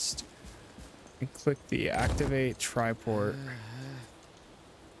quest and click the activate triport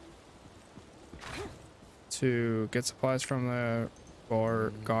to get supplies from the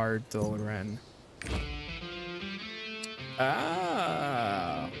guard Dilren.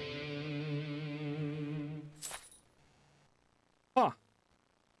 Ah. Huh.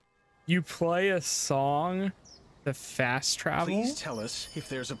 You play a song to fast travel? Please tell us if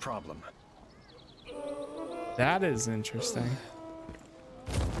there's a problem. That is interesting.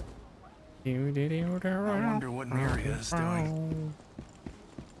 I wonder what Miria is doing.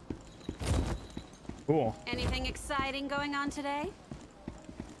 Cool. Anything exciting going on today?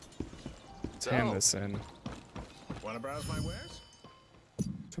 Anderson. Want to browse my wares?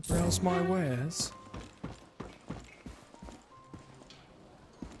 To browse my wares.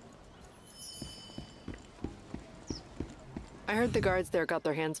 I heard the guards there got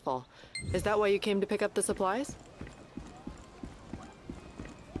their hands full. Is that why you came to pick up the supplies?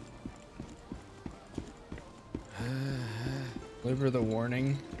 Deliver the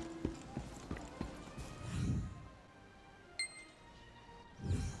warning.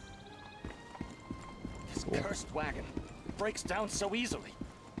 This cursed wagon breaks down so easily.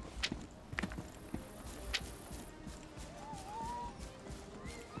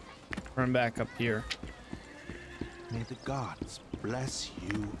 Run back up here. May the gods bless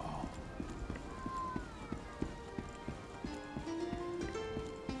you all.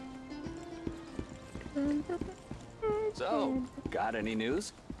 So, got any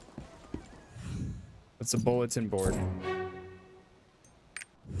news? It's a bulletin board.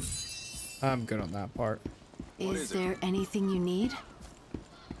 I'm good on that part. Is there anything you need?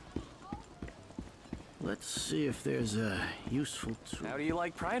 Let's see if there's a useful tool. How do you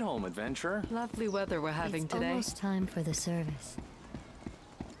like Pride Home, adventurer? Lovely weather we're having It's today. almost time for the service.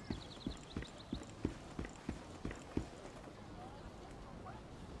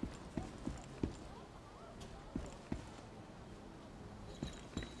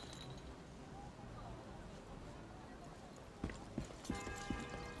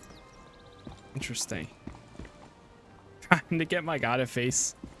 Interesting. Trying to get my god to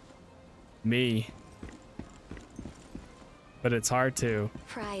face me. But it's hard to.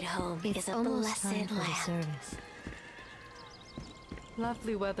 Pride home It's is a almost blessed time for the land. service.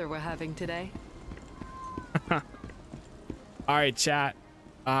 Lovely weather we're having today. All right, chat.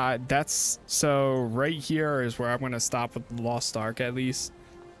 That's so right here is where I'm gonna stop with Lost Ark at least.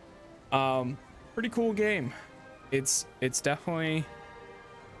 Pretty cool game. It's definitely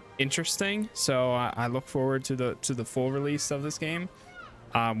interesting. So I look forward to the full release of this game.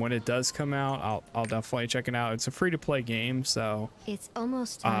 When it does come out, I'll definitely check it out. It's a free to play game, so It's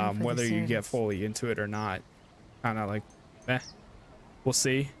almost time for whether the you get service. fully into it or not, kind of like, we'll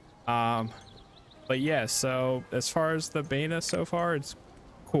see. But yeah, so as far as the beta so far, it's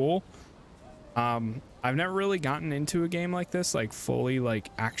cool. I've never really gotten into a game like this, like fully like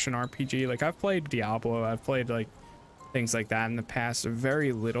action RPG. Like I've played Diablo, I've played like things like that in the past,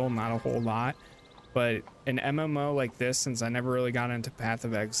 very little, not a whole lot. But an MMO like this, since I never really got into Path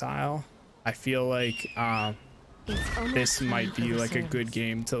of Exile, I feel like this might be like a good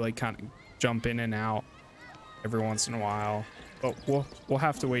game to like kind of jump in and out every once in a while. But we'll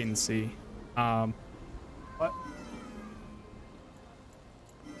have to wait and see. What?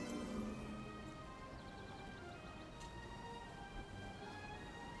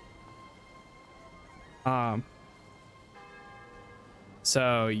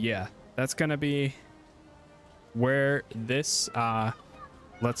 So yeah, that's gonna be where this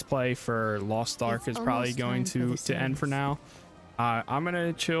let's play for Lost Ark is probably going to end for now. I'm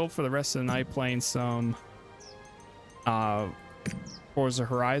gonna chill for the rest of the night playing some Forza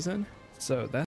Horizon. So that's